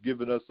favor of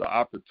giving us the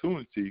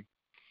opportunity.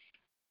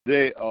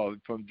 They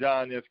from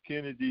John F.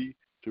 Kennedy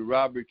to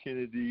Robert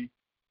Kennedy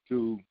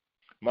to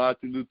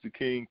Martin Luther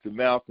King to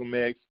Malcolm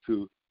X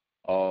to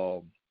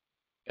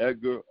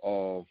Edgar,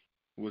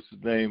 what's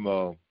his name?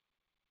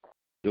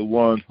 The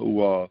one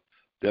who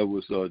that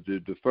was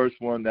the first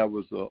one that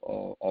was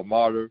a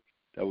martyr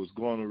that was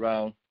going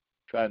around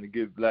trying to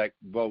get black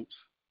votes.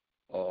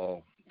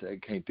 I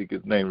can't think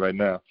of his name right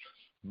now.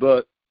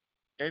 But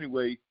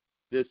anyway,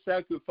 they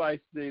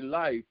sacrificed their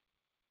life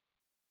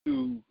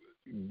to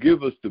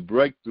give us the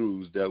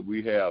breakthroughs that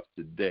we have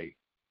today.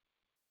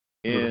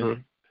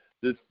 And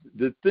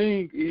the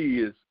thing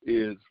is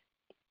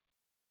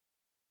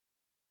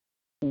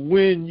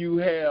when you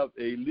have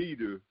a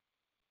leader,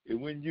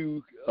 and when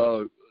you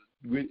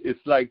it's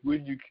like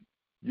when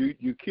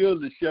you kill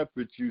the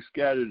shepherds, you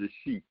scatter the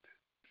sheep.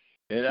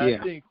 And I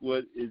think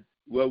what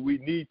we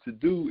need to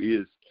do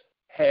is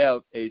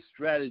have a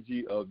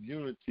strategy of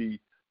unity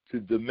to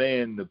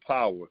demand the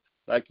power.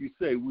 like you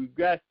say, we've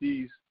got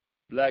these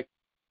black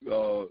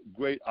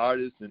great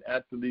artists and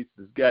athletes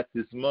that's got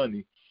this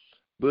money,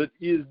 but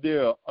is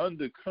there an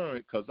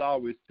undercurrent? Because I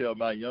always tell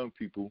my young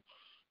people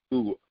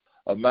who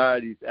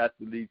admire these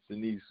athletes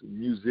and these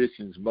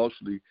musicians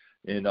mostly,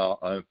 and are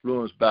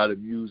influenced by the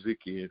music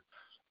and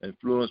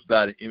influenced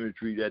by the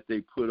imagery that they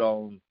put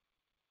on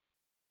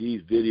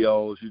these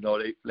videos,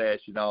 they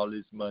flashing all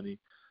this money.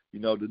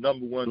 The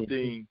number one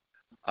thing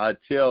I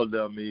tell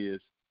them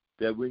is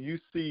that when you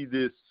see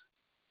this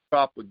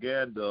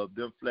propaganda of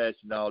them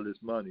flashing all this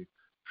money,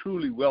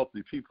 truly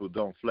wealthy people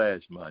don't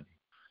flash money.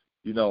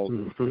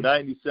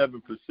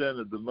 97%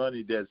 of the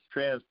money that's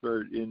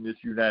transferred in this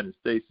United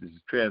States is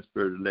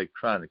transferred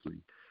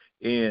electronically.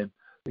 And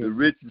the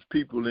richest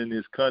people in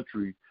this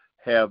country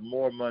have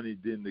more money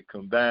than the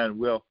combined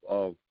wealth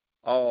of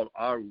all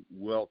our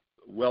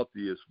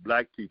wealthiest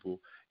black people,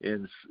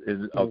 and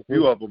a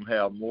few of them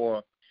have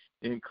more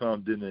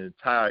income than the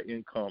entire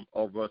income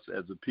of us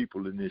as a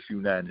people in this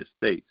United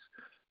States.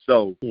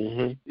 So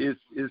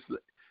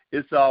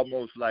it's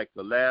almost like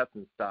a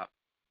laughing stock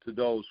to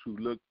those who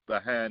look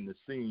behind the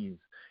scenes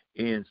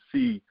and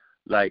see,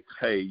 like,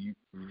 hey,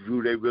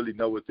 do they really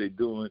know what they're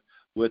doing?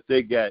 What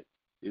they got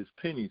is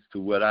pennies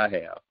to what I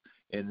have.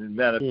 And as a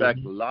matter of fact,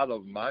 a lot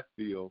of them, I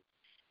feel,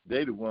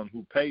 they the one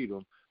who paid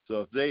them.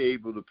 So if they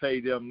able to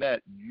pay them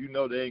that,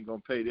 they ain't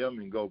going to pay them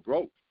and go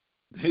broke.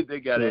 They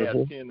got to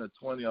have 10 or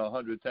 20 or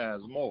 100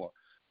 times more.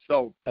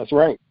 So that's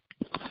right.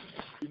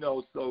 We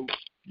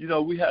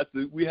have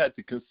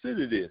to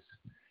consider this.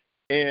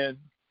 And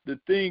the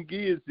thing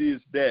is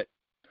that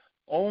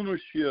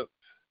ownership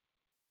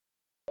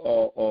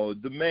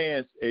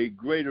demands a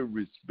greater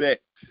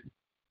respect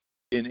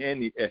in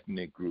any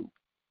ethnic group.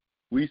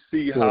 We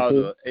see how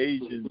the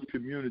Asian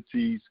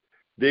communities,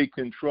 they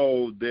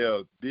control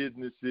their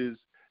businesses,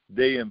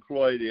 they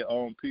employ their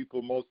own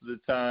people most of the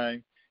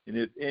time, and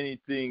if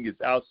anything is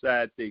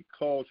outside their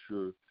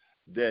culture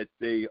that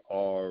they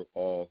are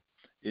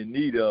in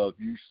need of,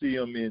 you see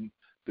them in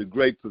the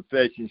great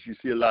professions. You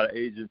see a lot of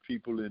Asian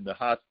people in the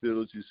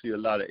hospitals. You see a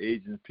lot of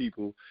Asian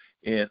people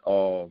in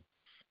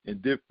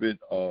different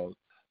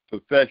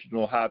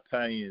professional,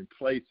 high-paying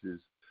places.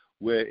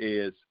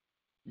 Whereas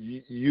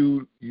they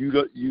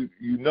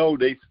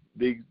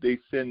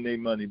send their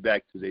money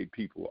back to their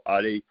people.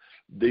 Or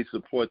they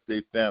support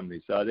their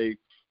families. Or they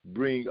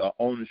bring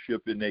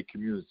ownership in their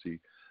community.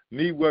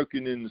 Me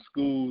working in the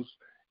schools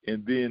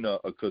and being a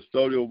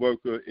custodial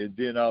worker, and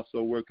then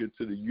also working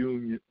with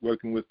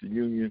the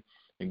union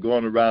and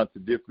going around to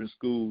different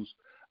schools,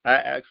 I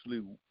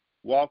actually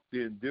walked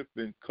in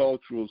different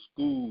cultural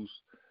schools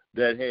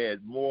that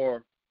had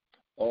more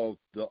of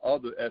the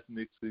other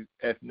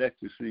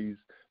ethnicities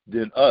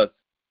than us.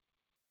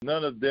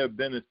 None of their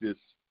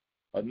benefits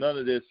or none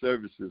of their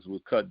services were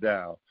cut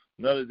down.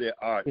 None of their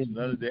arts,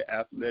 none of their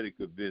athletic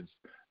events,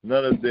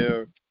 none of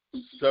their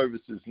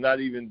services, not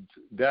even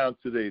down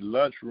to their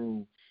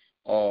lunchroom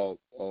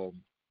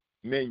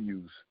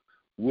menus,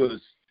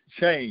 was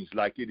changed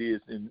like it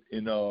is in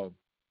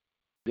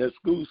their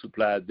school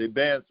supplies, their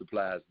band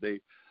supplies.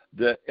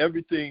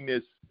 Everything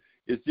is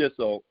just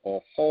a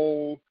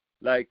whole,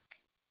 like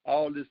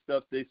all this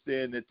stuff they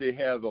saying that they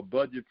have a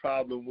budget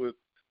problem with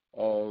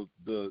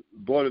the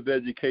Board of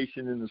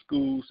Education in the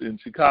schools in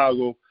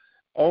Chicago.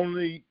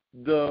 Only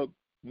the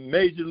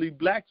majorly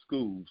black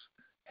schools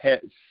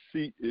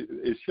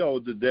it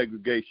showed the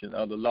degradation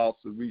or the loss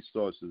of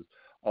resources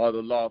or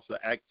the loss of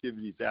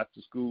activities,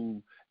 after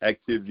school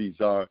activities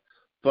or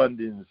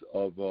fundings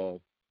of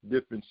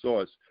different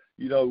sorts.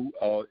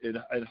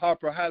 In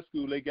Harper High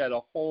School, they got a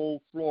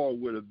whole floor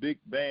with a big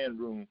band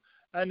room.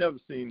 I never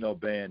seen no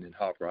band in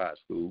Harper High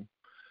School.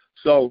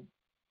 So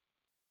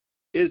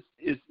it's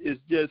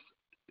just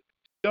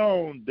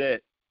shown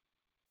that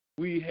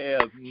we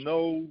have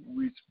no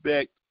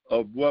respect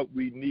of what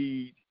we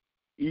need,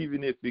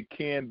 even if it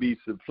can be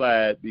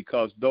supplied,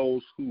 because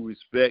those who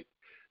respect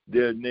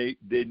their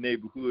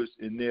neighborhoods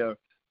and their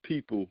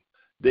people,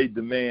 they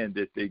demand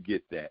that they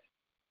get that.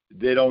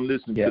 They don't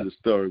listen to the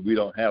story. We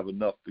don't have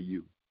enough for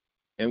you.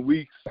 And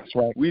we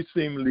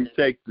seemingly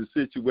take the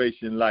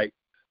situation like,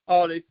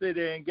 oh, they say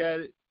they ain't got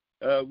it.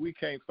 We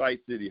can't fight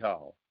City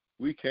Hall.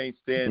 We can't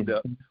stand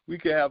up. We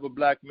can have a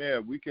black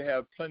mayor. We can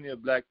have plenty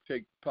of black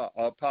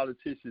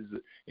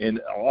politicians and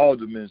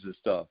aldermen and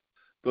stuff.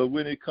 But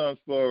when it comes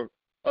for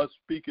us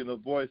speaking a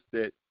voice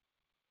that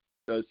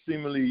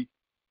seemingly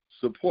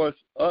supports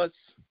us,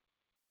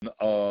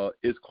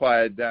 it's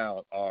quiet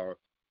down, or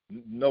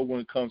no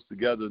one comes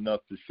together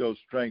enough to show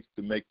strength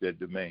to make that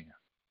demand.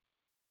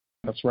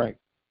 That's right.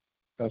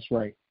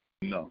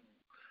 No.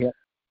 Yeah.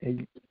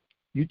 And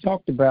you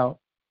talked about,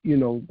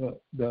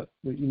 the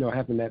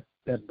having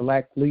that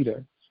black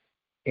leader,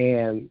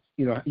 and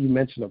you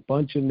mentioned a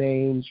bunch of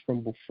names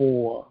from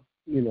before,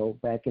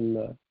 back in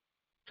the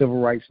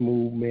civil rights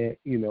movement,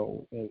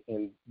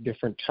 and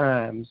different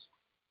times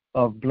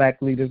of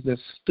black leaders that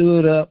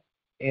stood up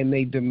and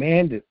they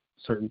demanded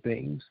certain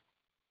things.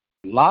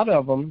 A lot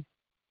of them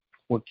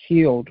were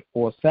killed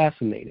or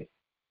assassinated,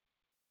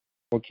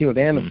 or killed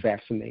and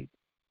assassinated.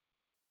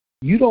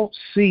 You don't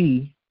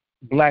see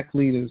black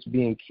leaders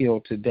being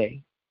killed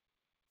today.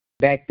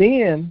 Back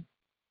then,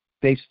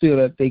 they stood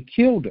up, they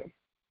killed them.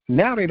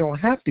 Now they don't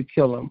have to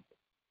kill them.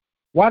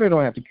 Why they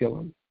don't have to kill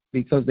them?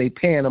 Because they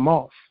paying them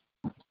off.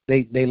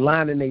 They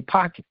lining their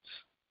pockets.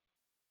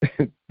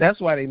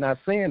 That's why they're not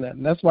saying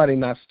that. That's why they're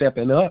not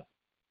stepping up.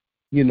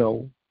 You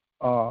know,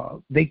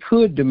 they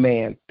could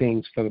demand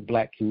things for the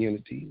black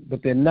community,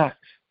 but they're not.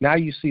 Now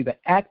you see the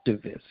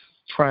activists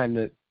trying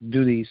to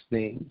do these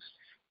things.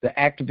 The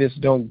activists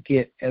don't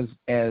get as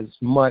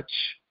much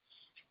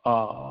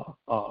airtime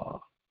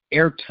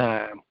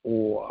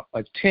or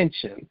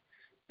attention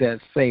that,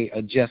 say,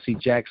 a Jesse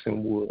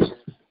Jackson would,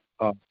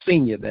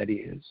 senior, that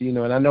is. You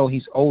know, and I know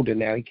he's older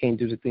now. He can't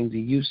do the things he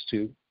used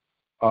to.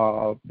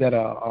 What's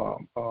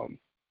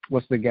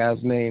the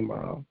guy's name?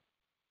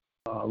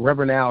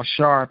 Reverend Al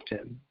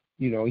Sharpton.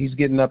 You know, he's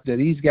getting up there.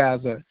 These guys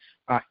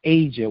are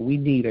aging. We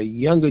need a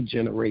younger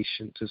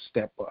generation to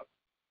step up.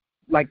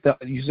 Like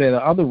you said,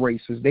 the other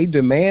races, they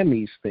demand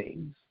these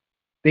things.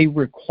 They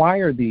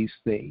require these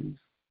things.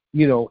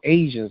 You know,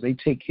 Asians, they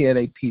take care of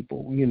their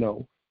people. You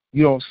know,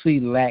 you don't see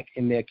lack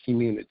in their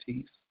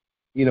communities.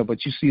 You know,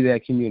 but you see their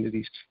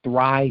communities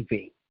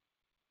thriving.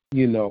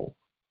 You know,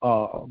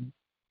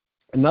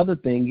 another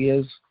thing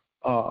is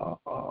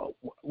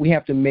we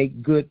have to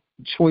make good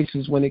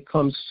choices when it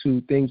comes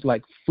to things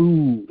like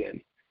food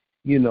and,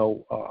 you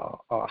know,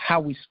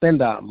 how we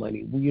spend our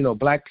money. You know,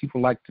 black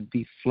people like to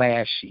be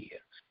flashy.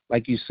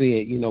 Like you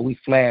said, you know, we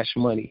flash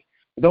money.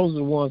 Those are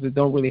the ones that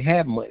don't really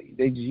have money.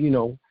 They just, you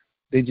know,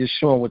 they just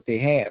showing what they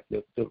have.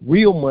 The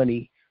real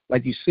money,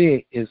 like you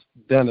said, is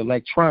done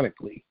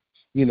electronically,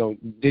 you know,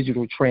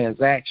 digital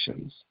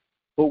transactions.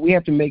 But we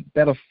have to make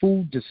better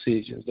food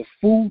decisions. The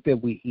food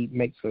that we eat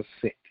makes us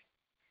sick.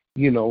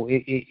 You know,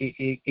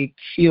 it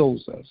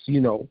kills us.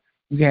 You know,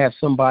 you can have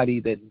somebody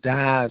that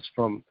dies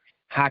from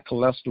high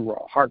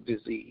cholesterol, heart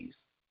disease,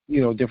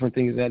 you know, different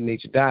things of that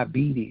nature,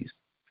 diabetes.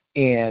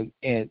 And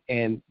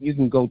you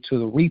can go to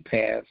the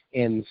repast,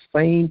 and the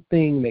same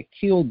thing that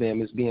killed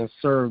them is being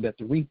served at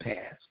the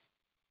repast.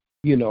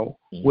 You know,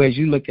 whereas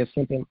you look at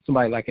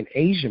somebody like an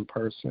Asian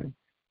person,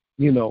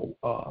 you know,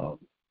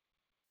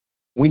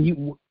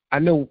 I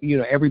know, you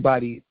know,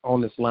 everybody on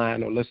this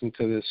line or listening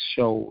to this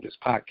show, this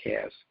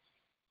podcast,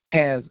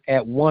 has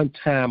at one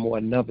time or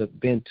another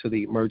been to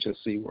the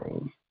emergency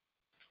room,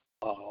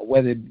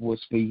 whether it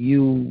was for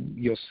you,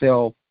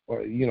 yourself,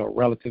 or, you know,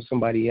 relative,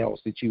 somebody else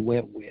that you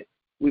went with.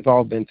 We've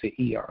all been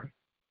to ER.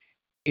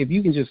 If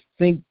you can just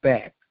think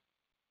back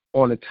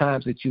on the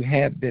times that you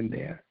have been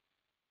there,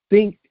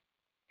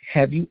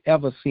 have you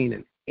ever seen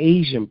an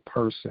Asian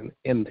person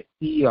in the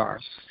ER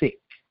sick?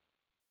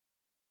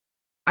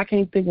 I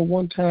can't think of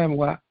one time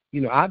where, you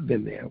know, I've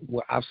been there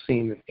where I've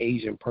seen an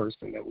Asian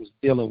person that was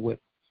dealing with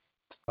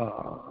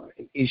an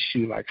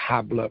issue like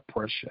high blood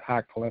pressure,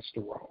 high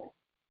cholesterol,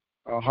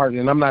 heart.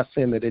 And I'm not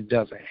saying that it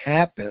doesn't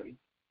happen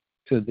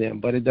to them,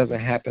 but it doesn't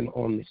happen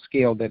on the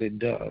scale that it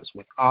does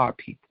with our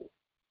people.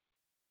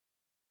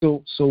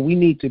 So we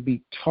need to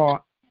be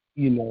taught,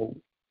 you know,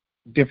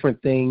 different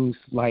things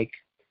like,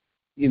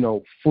 you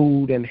know,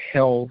 food and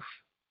health,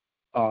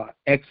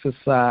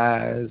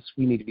 exercise.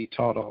 We need to be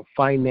taught on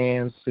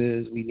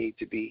finances. We need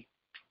to be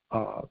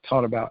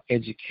taught about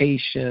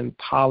education,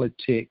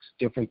 politics,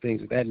 different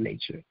things of that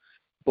nature.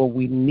 But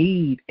we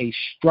need a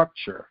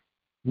structure.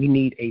 We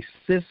need a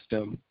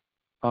system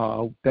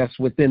that's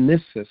within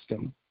this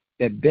system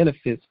that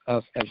benefits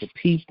us as a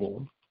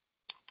people.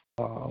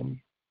 So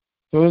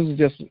those are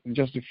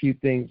just a few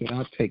things that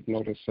I take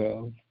notice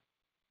of.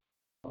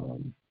 I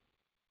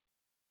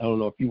don't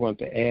know if you want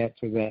to add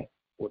to that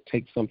or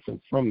take something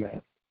from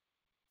that,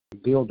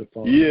 build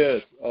upon.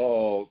 Yes,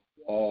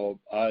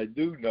 I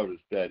do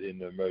notice that in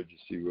the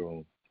emergency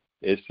room.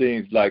 It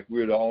seems like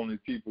we're the only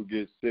people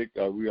get sick,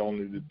 or we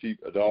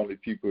the only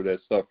people that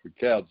suffer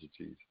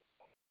casualties.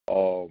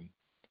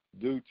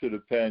 Due to the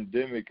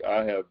pandemic,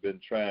 I have been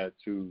trying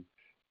to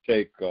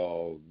take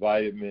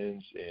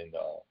vitamins, and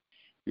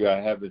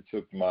I haven't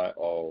took my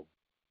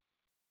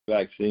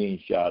vaccine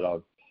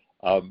shot.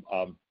 I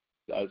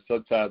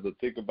sometimes I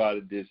think about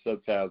it.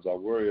 Sometimes I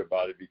worry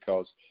about it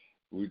because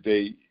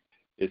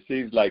it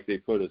seems like they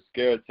put a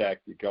scare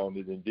tactic on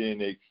it, and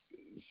then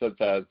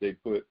sometimes they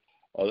put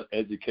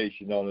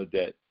education on it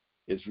that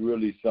it's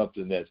really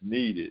something that's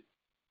needed.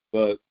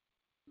 But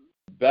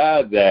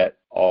by that,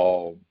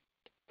 a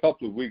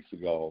couple of weeks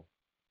ago,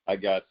 I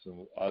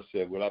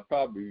said, well,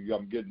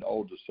 I'm getting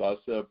older, so I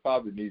said I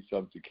probably need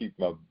something to keep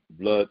my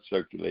blood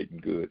circulating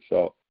good.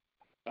 So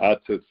I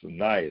took some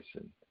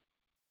niacin,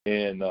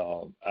 and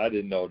I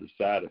didn't know the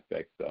side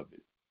effects of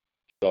it.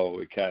 So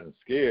it kind of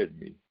scared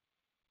me,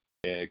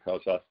 and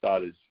because I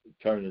started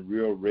turning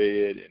real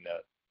red, and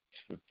I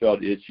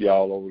felt itchy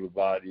all over the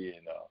body,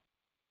 and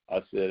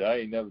I said, I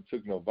ain't never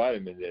took no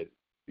vitamin that,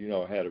 you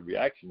know, had a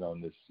reaction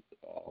on this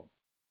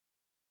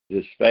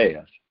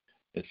fast.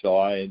 And so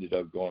I ended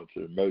up going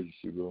to the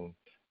emergency room.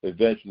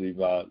 Eventually,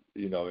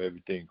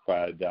 everything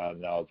quieted down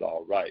and I was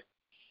all right.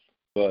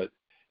 But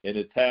in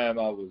the time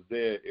I was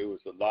there, it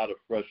was a lot of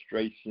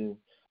frustration,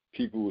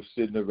 people were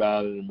sitting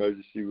around in the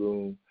emergency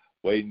room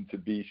waiting to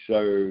be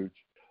served.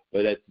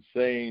 But at the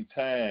same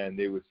time,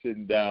 they were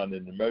sitting down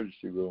in the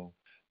emergency room.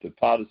 The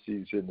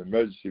policies in the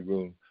emergency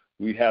room,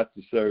 we have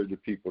to serve the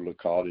people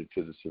according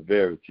to the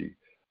severity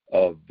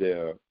of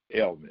their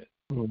ailment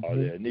or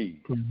their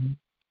need.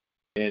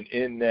 And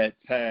in that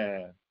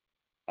time,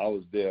 I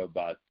was there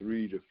about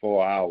 3 to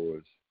 4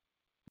 hours.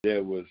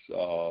 There was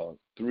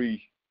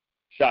 3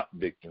 shot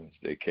victims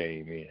that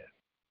came in.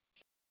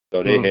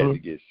 So they had to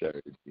get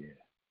served in.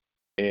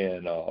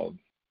 And,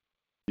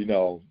 you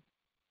know,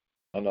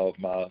 I don't know if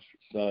my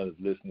son is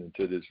listening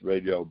to this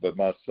radio, but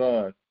my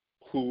son,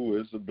 who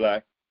is a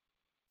black,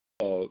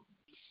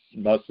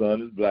 my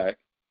son is black,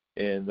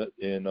 and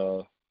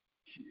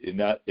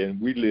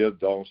we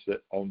lived on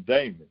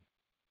Damon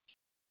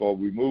before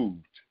we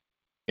moved.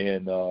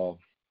 And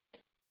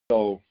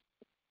so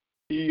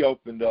he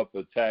opened up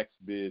a tax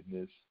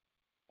business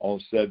on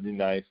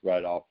 79th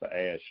right off of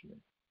Ashland.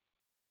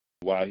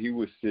 While he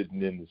was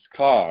sitting in his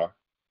car,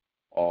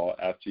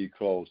 after he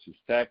closed his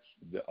tax,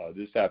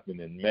 this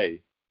happened in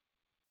May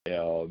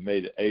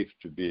the 8th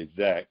to be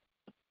exact,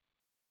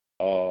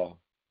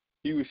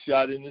 he was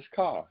shot in his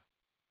car.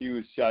 He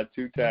was shot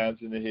 2 times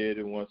in the head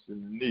and once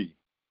in the knee.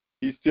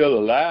 He's still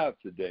alive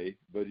today,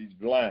 but he's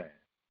blind.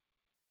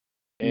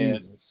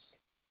 And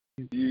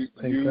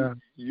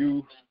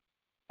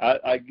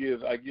I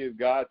give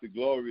God the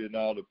glory and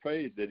all the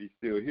praise that he's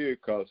still here,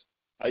 because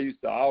I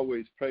used to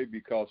always pray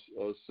because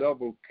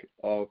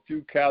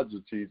few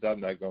casualties. I'm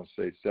not going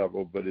to say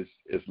several, but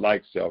it's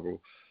like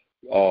several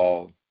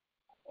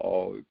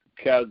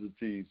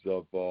casualties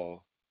of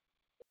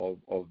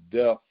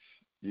death,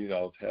 you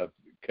know, have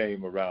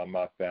came around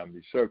my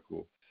family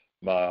circle.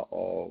 My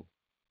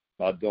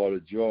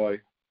daughter Joy,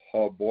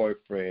 her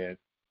boyfriend,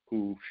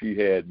 who she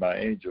had, my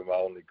angel, my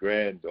only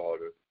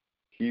granddaughter,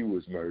 he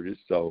was murdered.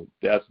 So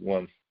that's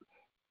one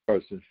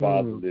person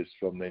fatherless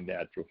from their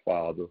natural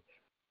father.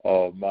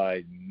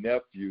 My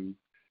nephew,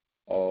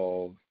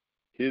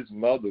 his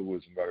mother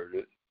was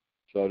murdered.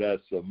 So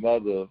that's a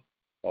mother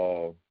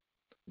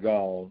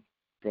gone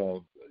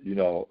from, you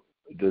know,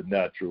 the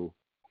natural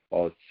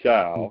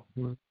child.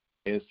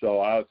 And so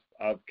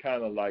I've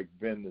kind of like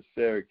been the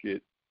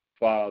surrogate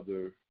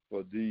father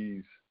for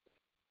these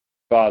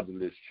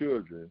fatherless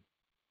children.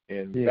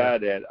 And by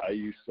that, I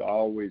used to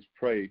always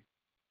pray.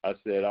 I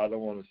said, I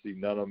don't want to see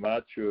none of my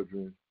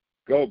children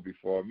go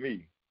before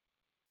me.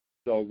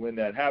 So when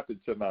that happened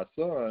to my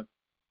son,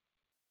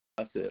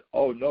 I said,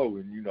 oh, no.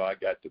 And, you know, I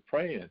got to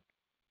praying.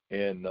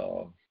 And,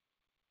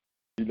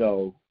 you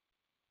know,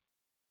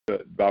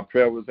 my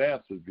prayer was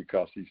answered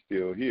because he's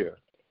still here.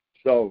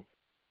 So,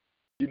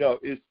 you know,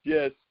 it's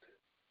just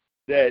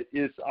that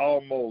it's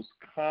almost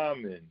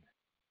common,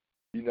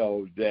 you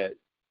know, that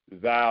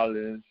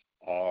violence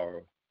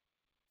or,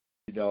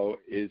 you know,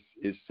 is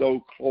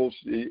so close.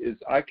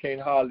 I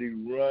can't hardly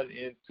run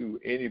into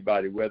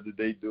anybody, whether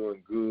they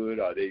doing good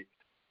or they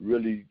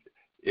really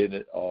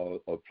in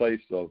a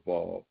place of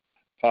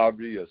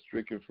poverty or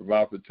stricken from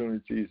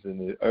opportunities in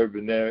the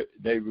urban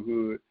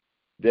neighborhood,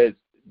 that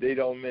they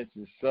don't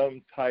mention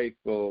some type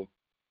of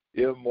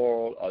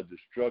immoral or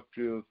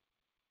destructive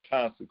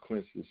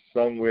consequences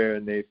somewhere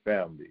in their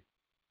family,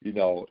 you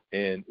know.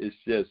 And it's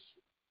just,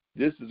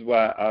 this is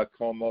why I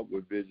come up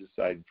with Vision,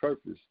 Sight, and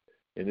Purpose.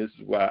 And this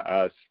is why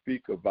I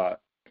speak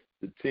about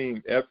the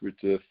team effort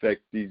to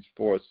affect these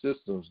 4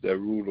 systems that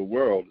rule the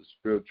world: the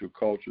spiritual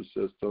culture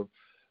system,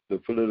 the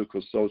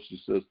political social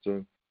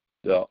system,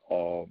 the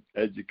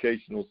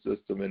educational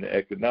system, and the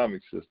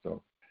economic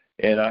system.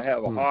 And I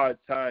have a hard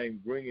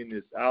time bringing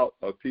this out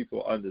of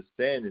people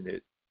understanding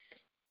it,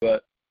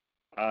 but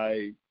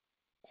I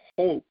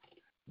hope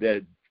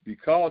that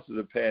because of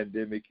the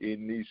pandemic,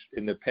 in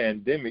the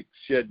pandemic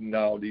shutting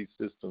all these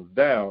systems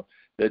down,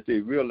 that they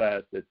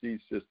realize that these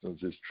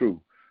systems is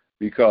true,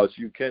 because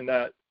you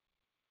cannot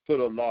put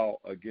a law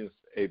against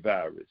a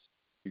virus.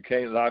 You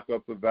can't lock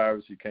up a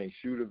virus. You can't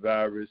shoot a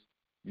virus.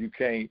 You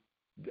can't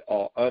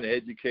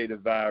uneducate a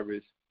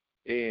virus,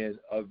 and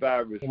a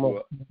virus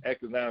will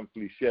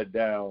economically shut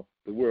down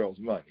the world's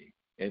money,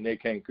 and they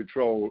can't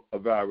control a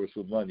virus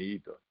with money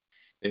either,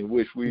 in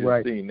which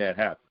we've seen that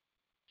happen.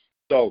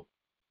 So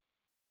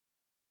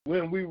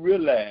when we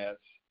realize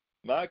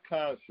my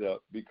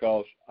concept,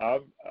 because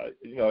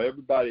you know,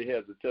 everybody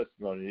has a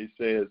testimony. He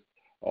says,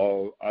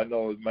 I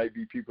know it may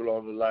be people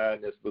on the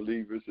line that's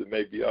believers, it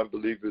may be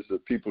unbelievers, or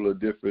people of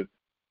different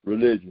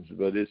religions,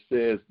 but it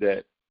says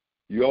that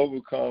you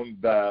overcome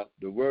by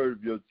the word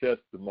of your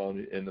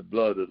testimony and the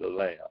blood of the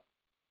Lamb.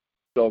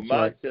 So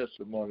my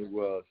testimony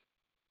was,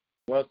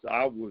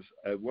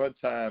 at one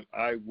time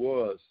I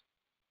was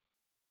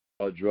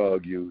a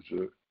drug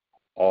user,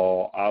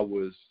 or I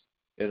was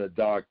in a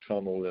dark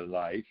tunnel in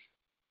life,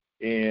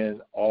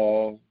 and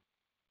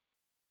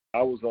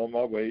I was on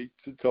my way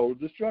to total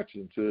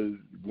destruction, to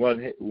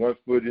one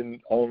foot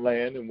on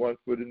land and 1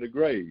 foot in the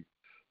grave.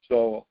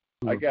 So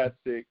I got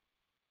sick,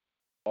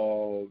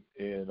 and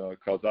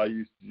because I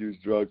used to use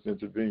drugs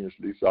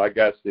intravenously, so I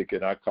got sick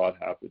and I caught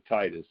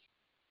hepatitis.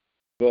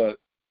 But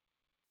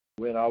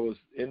when I was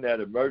in that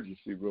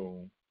emergency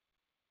room,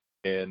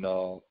 and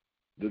the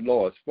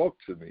Lord spoke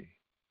to me,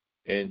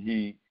 and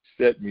He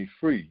set me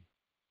free.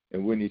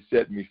 And when He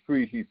set me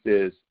free, He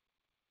says,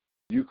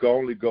 you can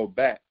only go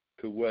back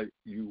to what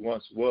you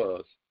once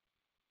was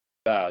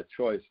by a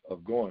choice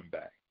of going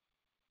back.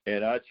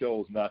 And I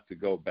chose not to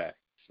go back.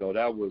 So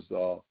that was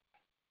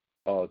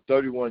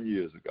 31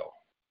 years ago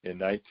in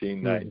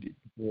 1990.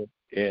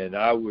 Mm-hmm. And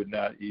I would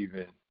not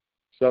even,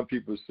 some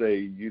people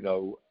say,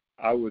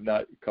 I would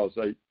not, because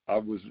I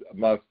was,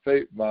 my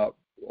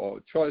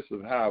choice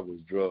of high was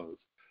drugs,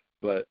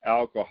 but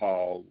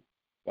alcohol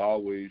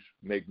always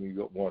make me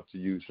want to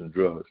use some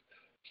drugs.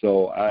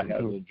 So I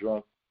haven't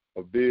drunk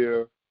a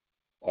beer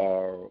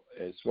or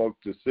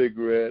smoked a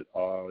cigarette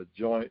or a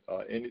joint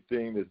or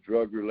anything that's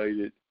drug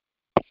related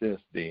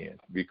since then,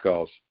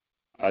 because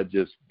I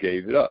just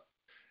gave it up.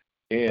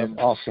 And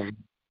that's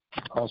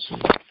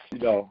awesome.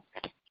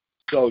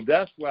 So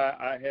that's why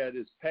I had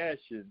this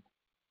passion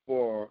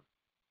for,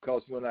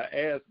 because when I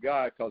asked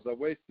God, because I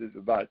wasted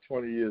about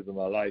 20 years of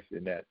my life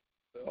in that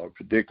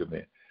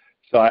predicament.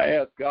 So I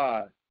asked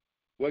God,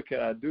 what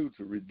can I do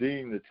to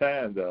redeem the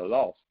time that I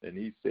lost? And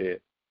He said,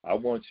 I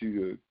want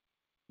you to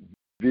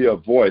be a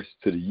voice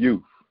to the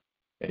youth,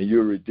 and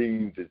you'll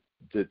redeem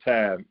the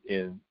time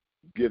in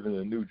giving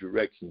a new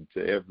direction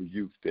to every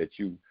youth that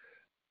you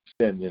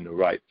send in the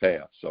right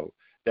path. So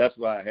that's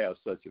why I have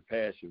such a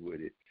passion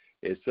with it.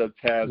 And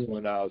sometimes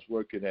when I was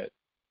working at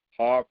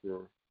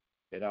Harper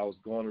and I was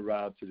going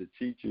around to the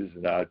teachers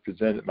and I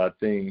presented my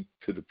thing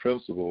to the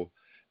principal,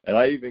 and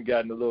I even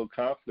got in a little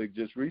conflict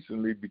just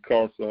recently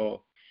because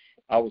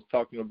I was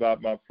talking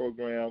about my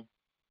program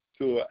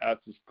to an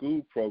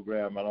after-school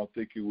program. I don't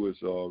think it was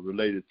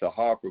related to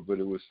Harper, but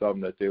it was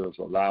something that they was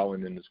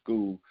allowing in the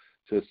school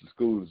since the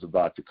school was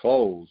about to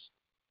close.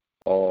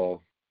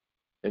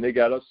 And they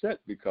got upset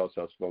because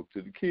I spoke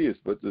to the kids.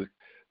 But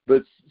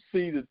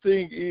see, the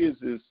thing is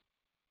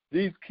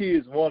these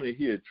kids want to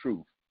hear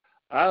truth.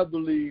 I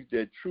believe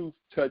that truth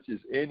touches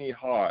any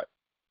heart.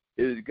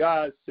 Jesus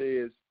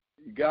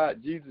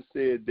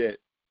said that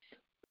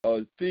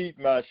feed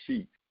my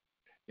sheep,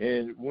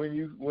 and when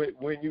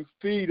you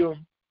feed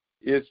them,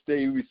 if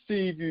they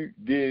receive you,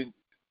 then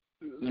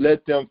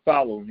let them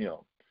follow Him.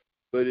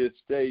 But if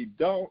they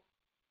don't,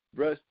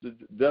 brush the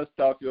dust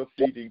off your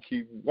feet and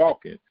keep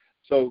walking.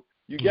 So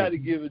you got to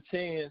give a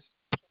chance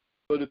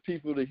for the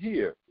people to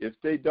hear. If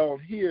they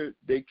don't hear,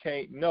 they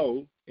can't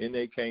know and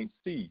they can't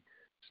see.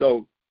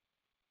 So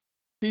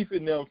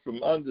keeping them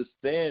from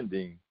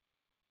understanding,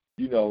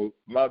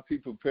 my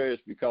people perish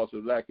because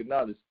of lack of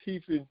knowledge.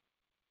 Keeping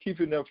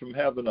them from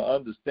having an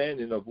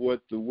understanding of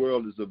what the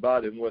world is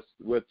about and what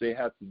they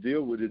have to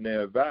deal with in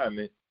their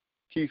environment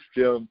keeps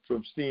them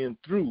from seeing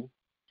through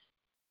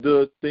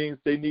the things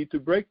they need to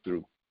break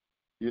through,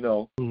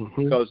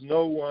 because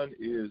no one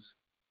is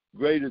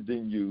greater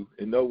than you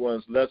and no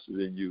one's lesser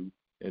than you,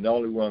 and the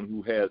only one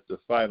who has the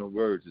final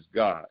words is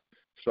God.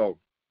 So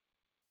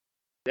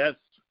that's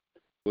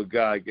what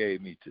God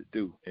gave me to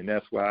do, and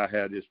that's why I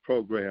had this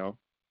program,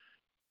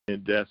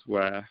 and that's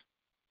why,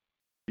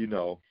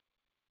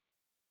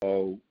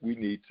 we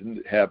need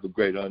to have a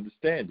greater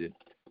understanding.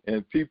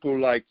 And people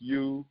like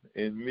you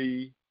and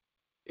me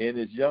and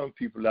there's young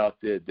people out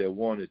there that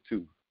want it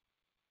too.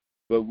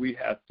 But we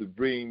have to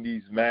bring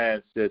these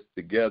mindsets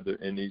together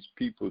and these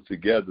people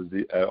together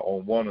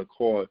on one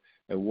accord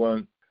and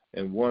one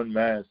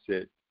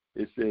mindset.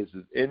 It says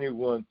if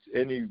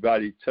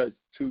anybody touch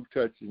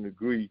and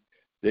agree,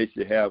 they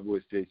should have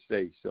what they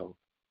say. So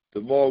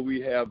the more we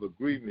have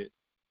agreement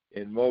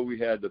and more we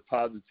have the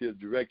positive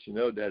direction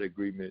of that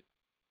agreement,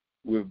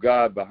 with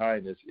God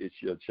behind us, it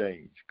shall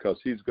change, because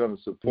He's going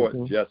to support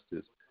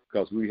justice,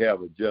 because we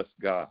have a just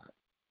God.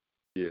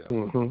 Yeah.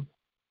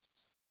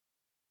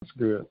 That's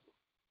good.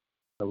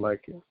 I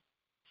like it.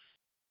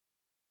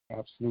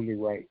 Absolutely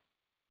right.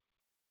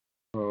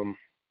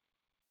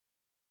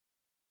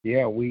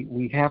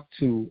 We have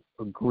to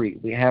agree.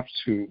 We have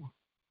to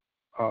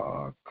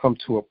come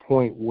to a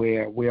point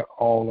where we're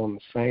all on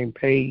the same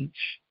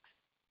page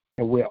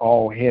and we're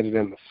all headed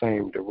in the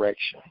same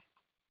direction.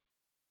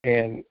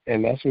 And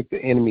that's what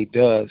the enemy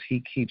does.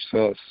 He keeps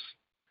us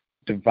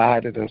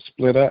divided and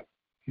split up.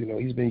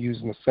 He's been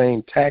using the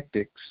same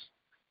tactics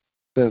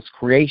since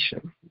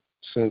creation,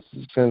 since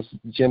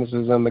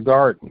Genesis in the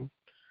garden,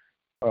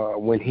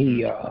 when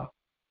he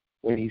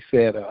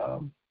said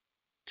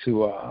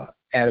to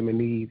Adam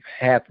and Eve,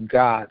 hath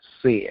God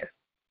said.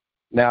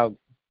 Now,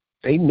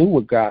 they knew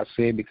what God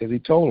said because He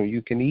told them,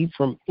 you can eat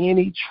from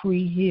any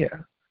tree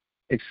here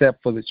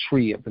except for the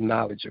tree of the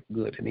knowledge of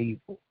good and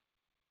evil.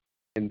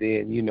 And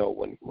then,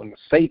 when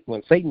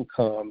Satan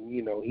come,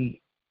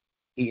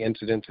 he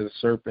entered into the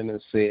serpent and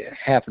said,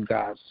 hath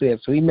God said.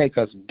 So he make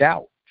us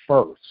doubt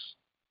first.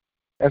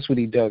 That's what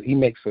he does. He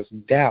makes us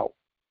doubt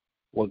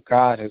what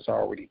God has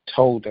already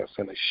told us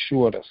and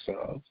assured us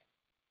of.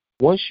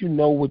 Once you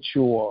know what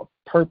your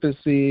purpose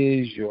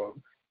is, your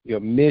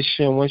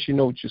mission, once you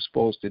know what you're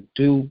supposed to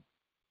do,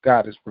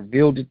 God has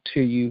revealed it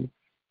to you.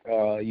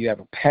 You have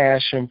a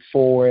passion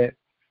for it.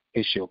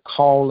 it's your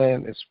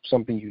calling, it's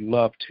something you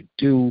love to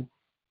do,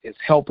 it's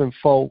helping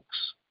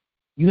folks,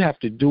 you have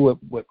to do it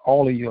with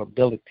all of your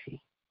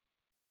ability,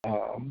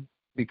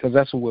 because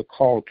that's what we're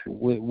called to.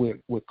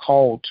 We're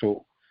called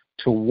to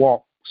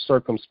walk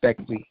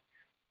circumspectly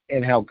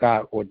and how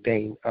God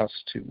ordained us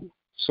to.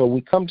 So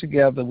we come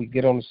together, we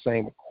get on the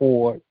same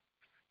accord,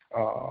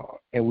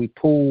 and we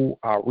pool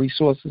our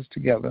resources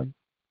together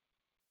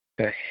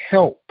to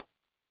help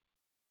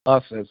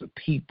us as a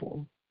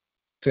people,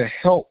 to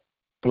help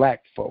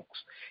Black folks.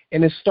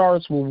 And it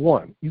starts with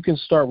one. You can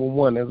start with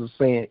one, as a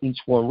saying, each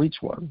one reach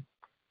one.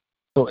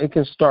 So it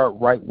can start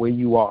right where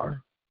you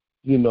are.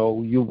 You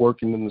know, you're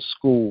working in the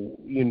school.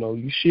 You know,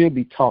 you should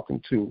be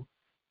talking to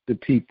the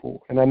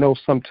people. And I know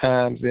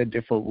sometimes there are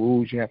different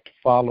rules you have to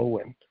follow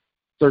and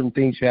certain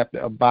things you have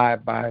to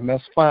abide by, and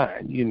that's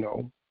fine. You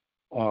know,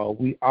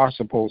 we are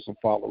supposed to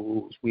follow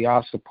rules. We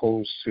are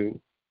supposed to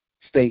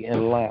stay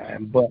in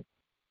line, but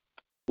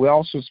we're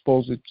also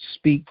supposed to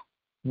speak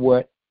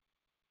what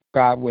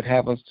God would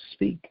have us to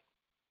speak.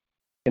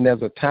 And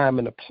there's a time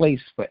and a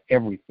place for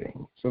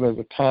everything. So there's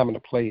a time and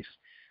a place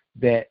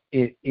that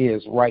it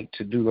is right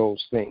to do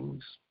those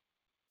things.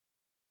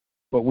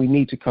 But we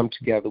need to come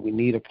together. We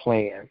need a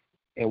plan,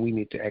 and we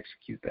need to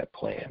execute that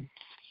plan.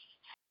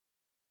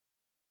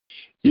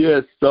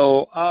 Yes,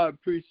 so I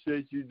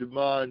appreciate you,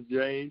 Demond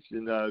James,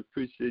 and I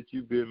appreciate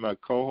you being my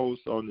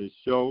co-host on this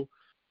show.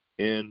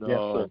 And yes,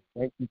 sir.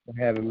 Thank you for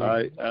having me.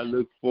 I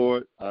look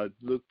forward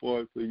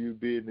for you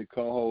being the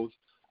co-host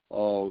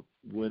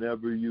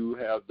whenever you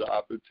have the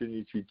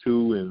opportunity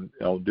to, and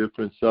on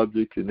different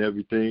subjects and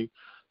everything.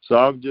 So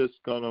I'm just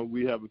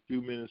we have a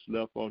few minutes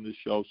left on the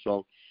show,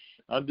 so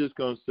I'm just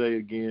gonna say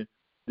again,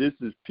 this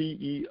is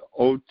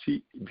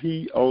P.O.E.T.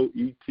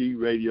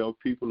 Radio,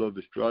 People of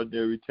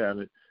Extraordinary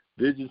Talent,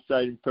 Vision,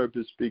 Sight, and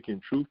Purpose,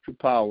 speaking truth to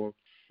power,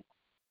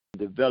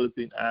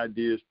 developing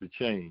ideas for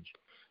change.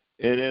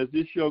 And as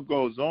this show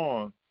goes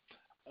on,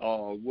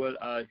 what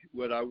I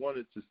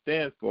wanted to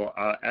stand for,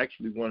 I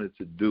actually wanted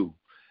to do.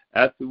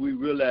 After we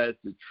realize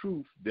the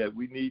truth that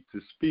we need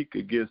to speak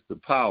against the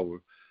power,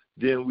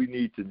 then we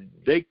need to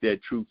take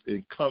that truth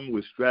and come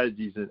with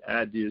strategies and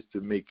ideas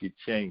to make it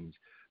change.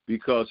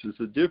 Because there's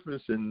a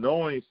difference in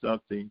knowing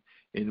something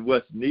and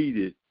what's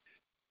needed,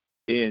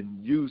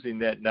 and using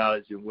that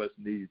knowledge and what's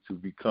needed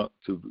to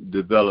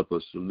develop a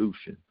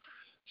solution.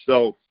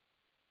 So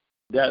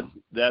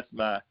that's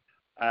my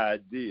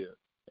idea.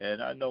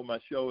 And I know my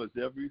show is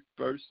every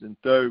first and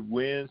third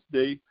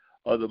Wednesday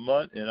of the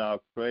month, and I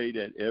pray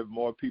that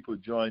more people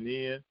join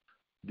in.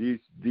 These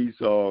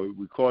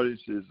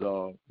recordings is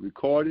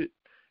recorded,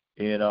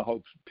 and I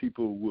hope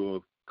people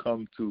will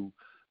come to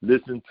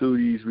listen to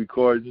these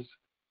recordings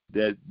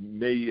that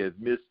may have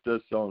missed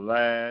us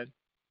online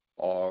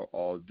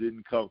or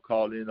didn't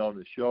call in on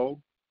the show,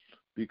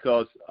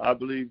 because I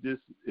believe this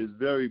is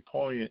very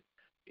poignant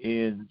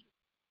in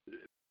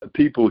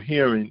people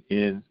hearing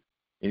and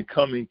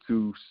coming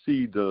to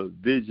see the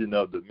vision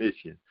of the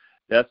mission.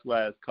 That's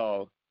why it's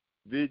called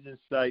Vision,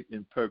 Sight,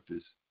 and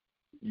Purpose.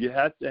 You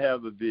have to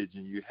have a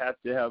vision. You have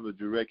to have a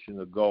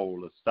direction, a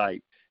goal, a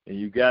sight, and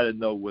you got to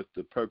know what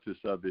the purpose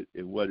of it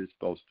and what it's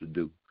supposed to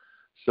do.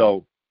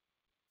 So,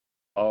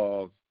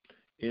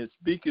 in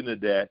speaking of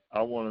that,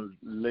 I want to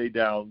lay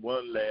down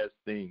one last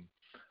thing.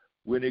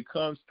 When it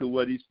comes to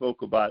what he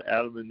spoke about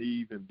Adam and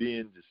Eve and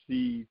being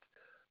deceived,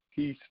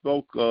 he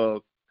spoke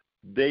of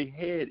they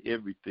had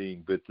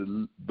everything, but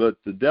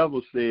the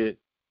devil said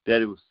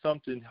that it was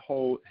something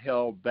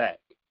held back.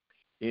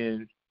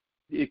 And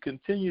it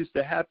continues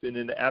to happen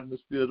in the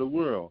atmosphere of the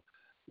world.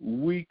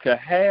 We could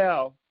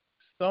have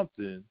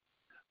something,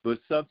 but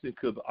something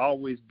could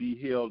always be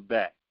held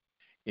back.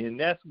 And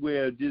that's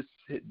where this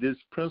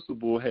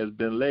principle has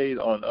been laid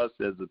on us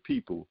as a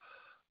people.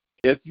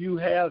 If you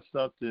have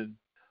something,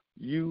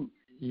 you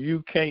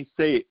can't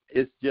say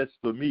it's just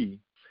for me,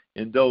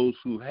 and those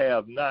who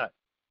have not,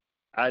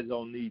 I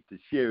don't need to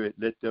share it,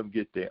 let them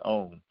get their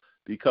own,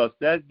 because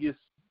that gets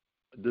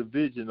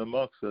division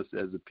amongst us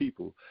as a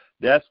people.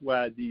 That's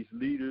why these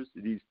leaders,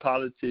 these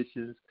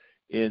politicians,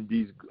 and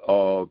these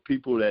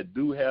people that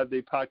do have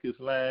their pockets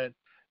lined,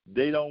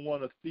 they don't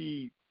want to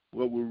feed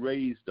what will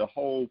raise the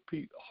whole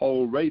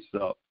race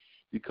up,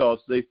 because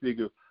they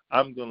figure,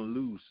 I'm going to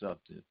lose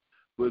something.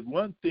 But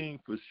one thing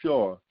for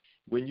sure,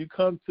 when you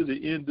come to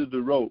the end of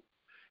the rope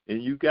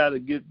and you got to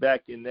get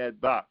back in that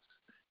box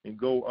and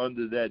go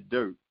under that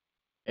dirt,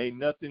 ain't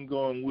nothing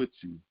going with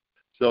you.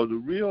 So the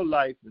real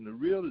life and the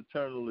real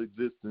eternal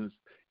existence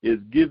is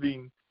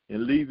giving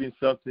and leaving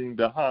something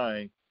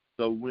behind.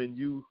 So when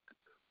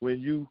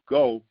you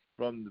go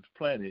from this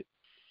planet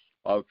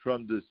or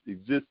from this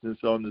existence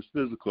on this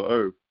physical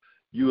earth,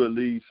 you will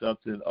leave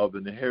something of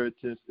an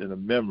inheritance and a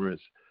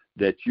remembrance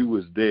that you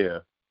was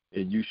there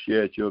and you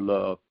shared your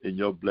love and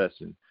your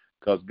blessing.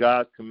 Because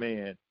God's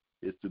command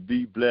is to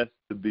be blessed,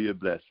 to be a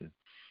blessing.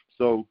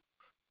 So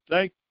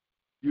thank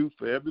you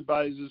for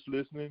everybody that's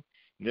listening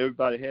and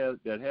everybody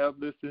that have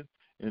listened.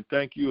 And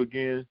thank you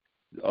again,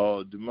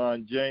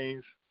 Demond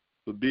James,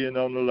 for being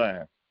on the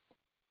line.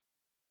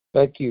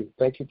 Thank you.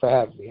 Thank you for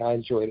having me. I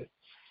enjoyed it.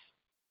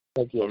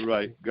 Thank you. All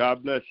right.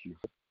 God bless you.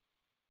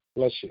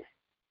 Bless you.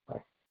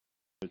 Bye.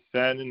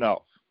 Signing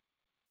off.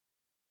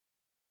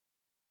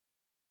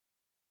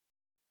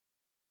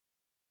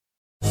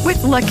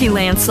 With Lucky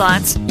Land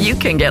Slots, you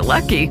can get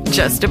lucky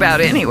just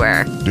about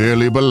anywhere.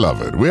 Dearly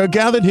beloved, we are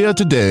gathered here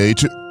today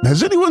to...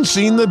 Has anyone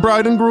seen the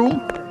bride and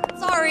groom?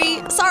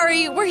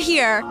 Sorry, we're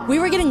here. We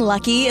were getting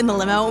lucky in the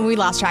limo and we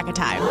lost track of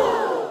time.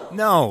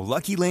 No,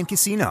 Lucky Land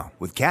Casino,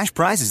 with cash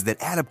prizes that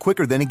add up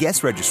quicker than a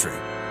guest registry.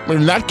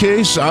 In that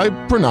case, I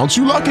pronounce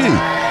you lucky.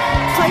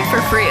 Play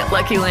for free at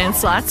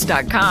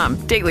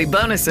LuckyLandSlots.com. Daily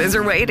bonuses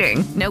are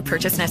waiting. No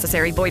purchase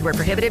necessary. Void where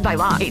prohibited by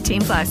law.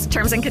 18+.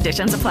 Terms and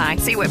conditions apply.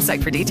 See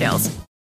website for details.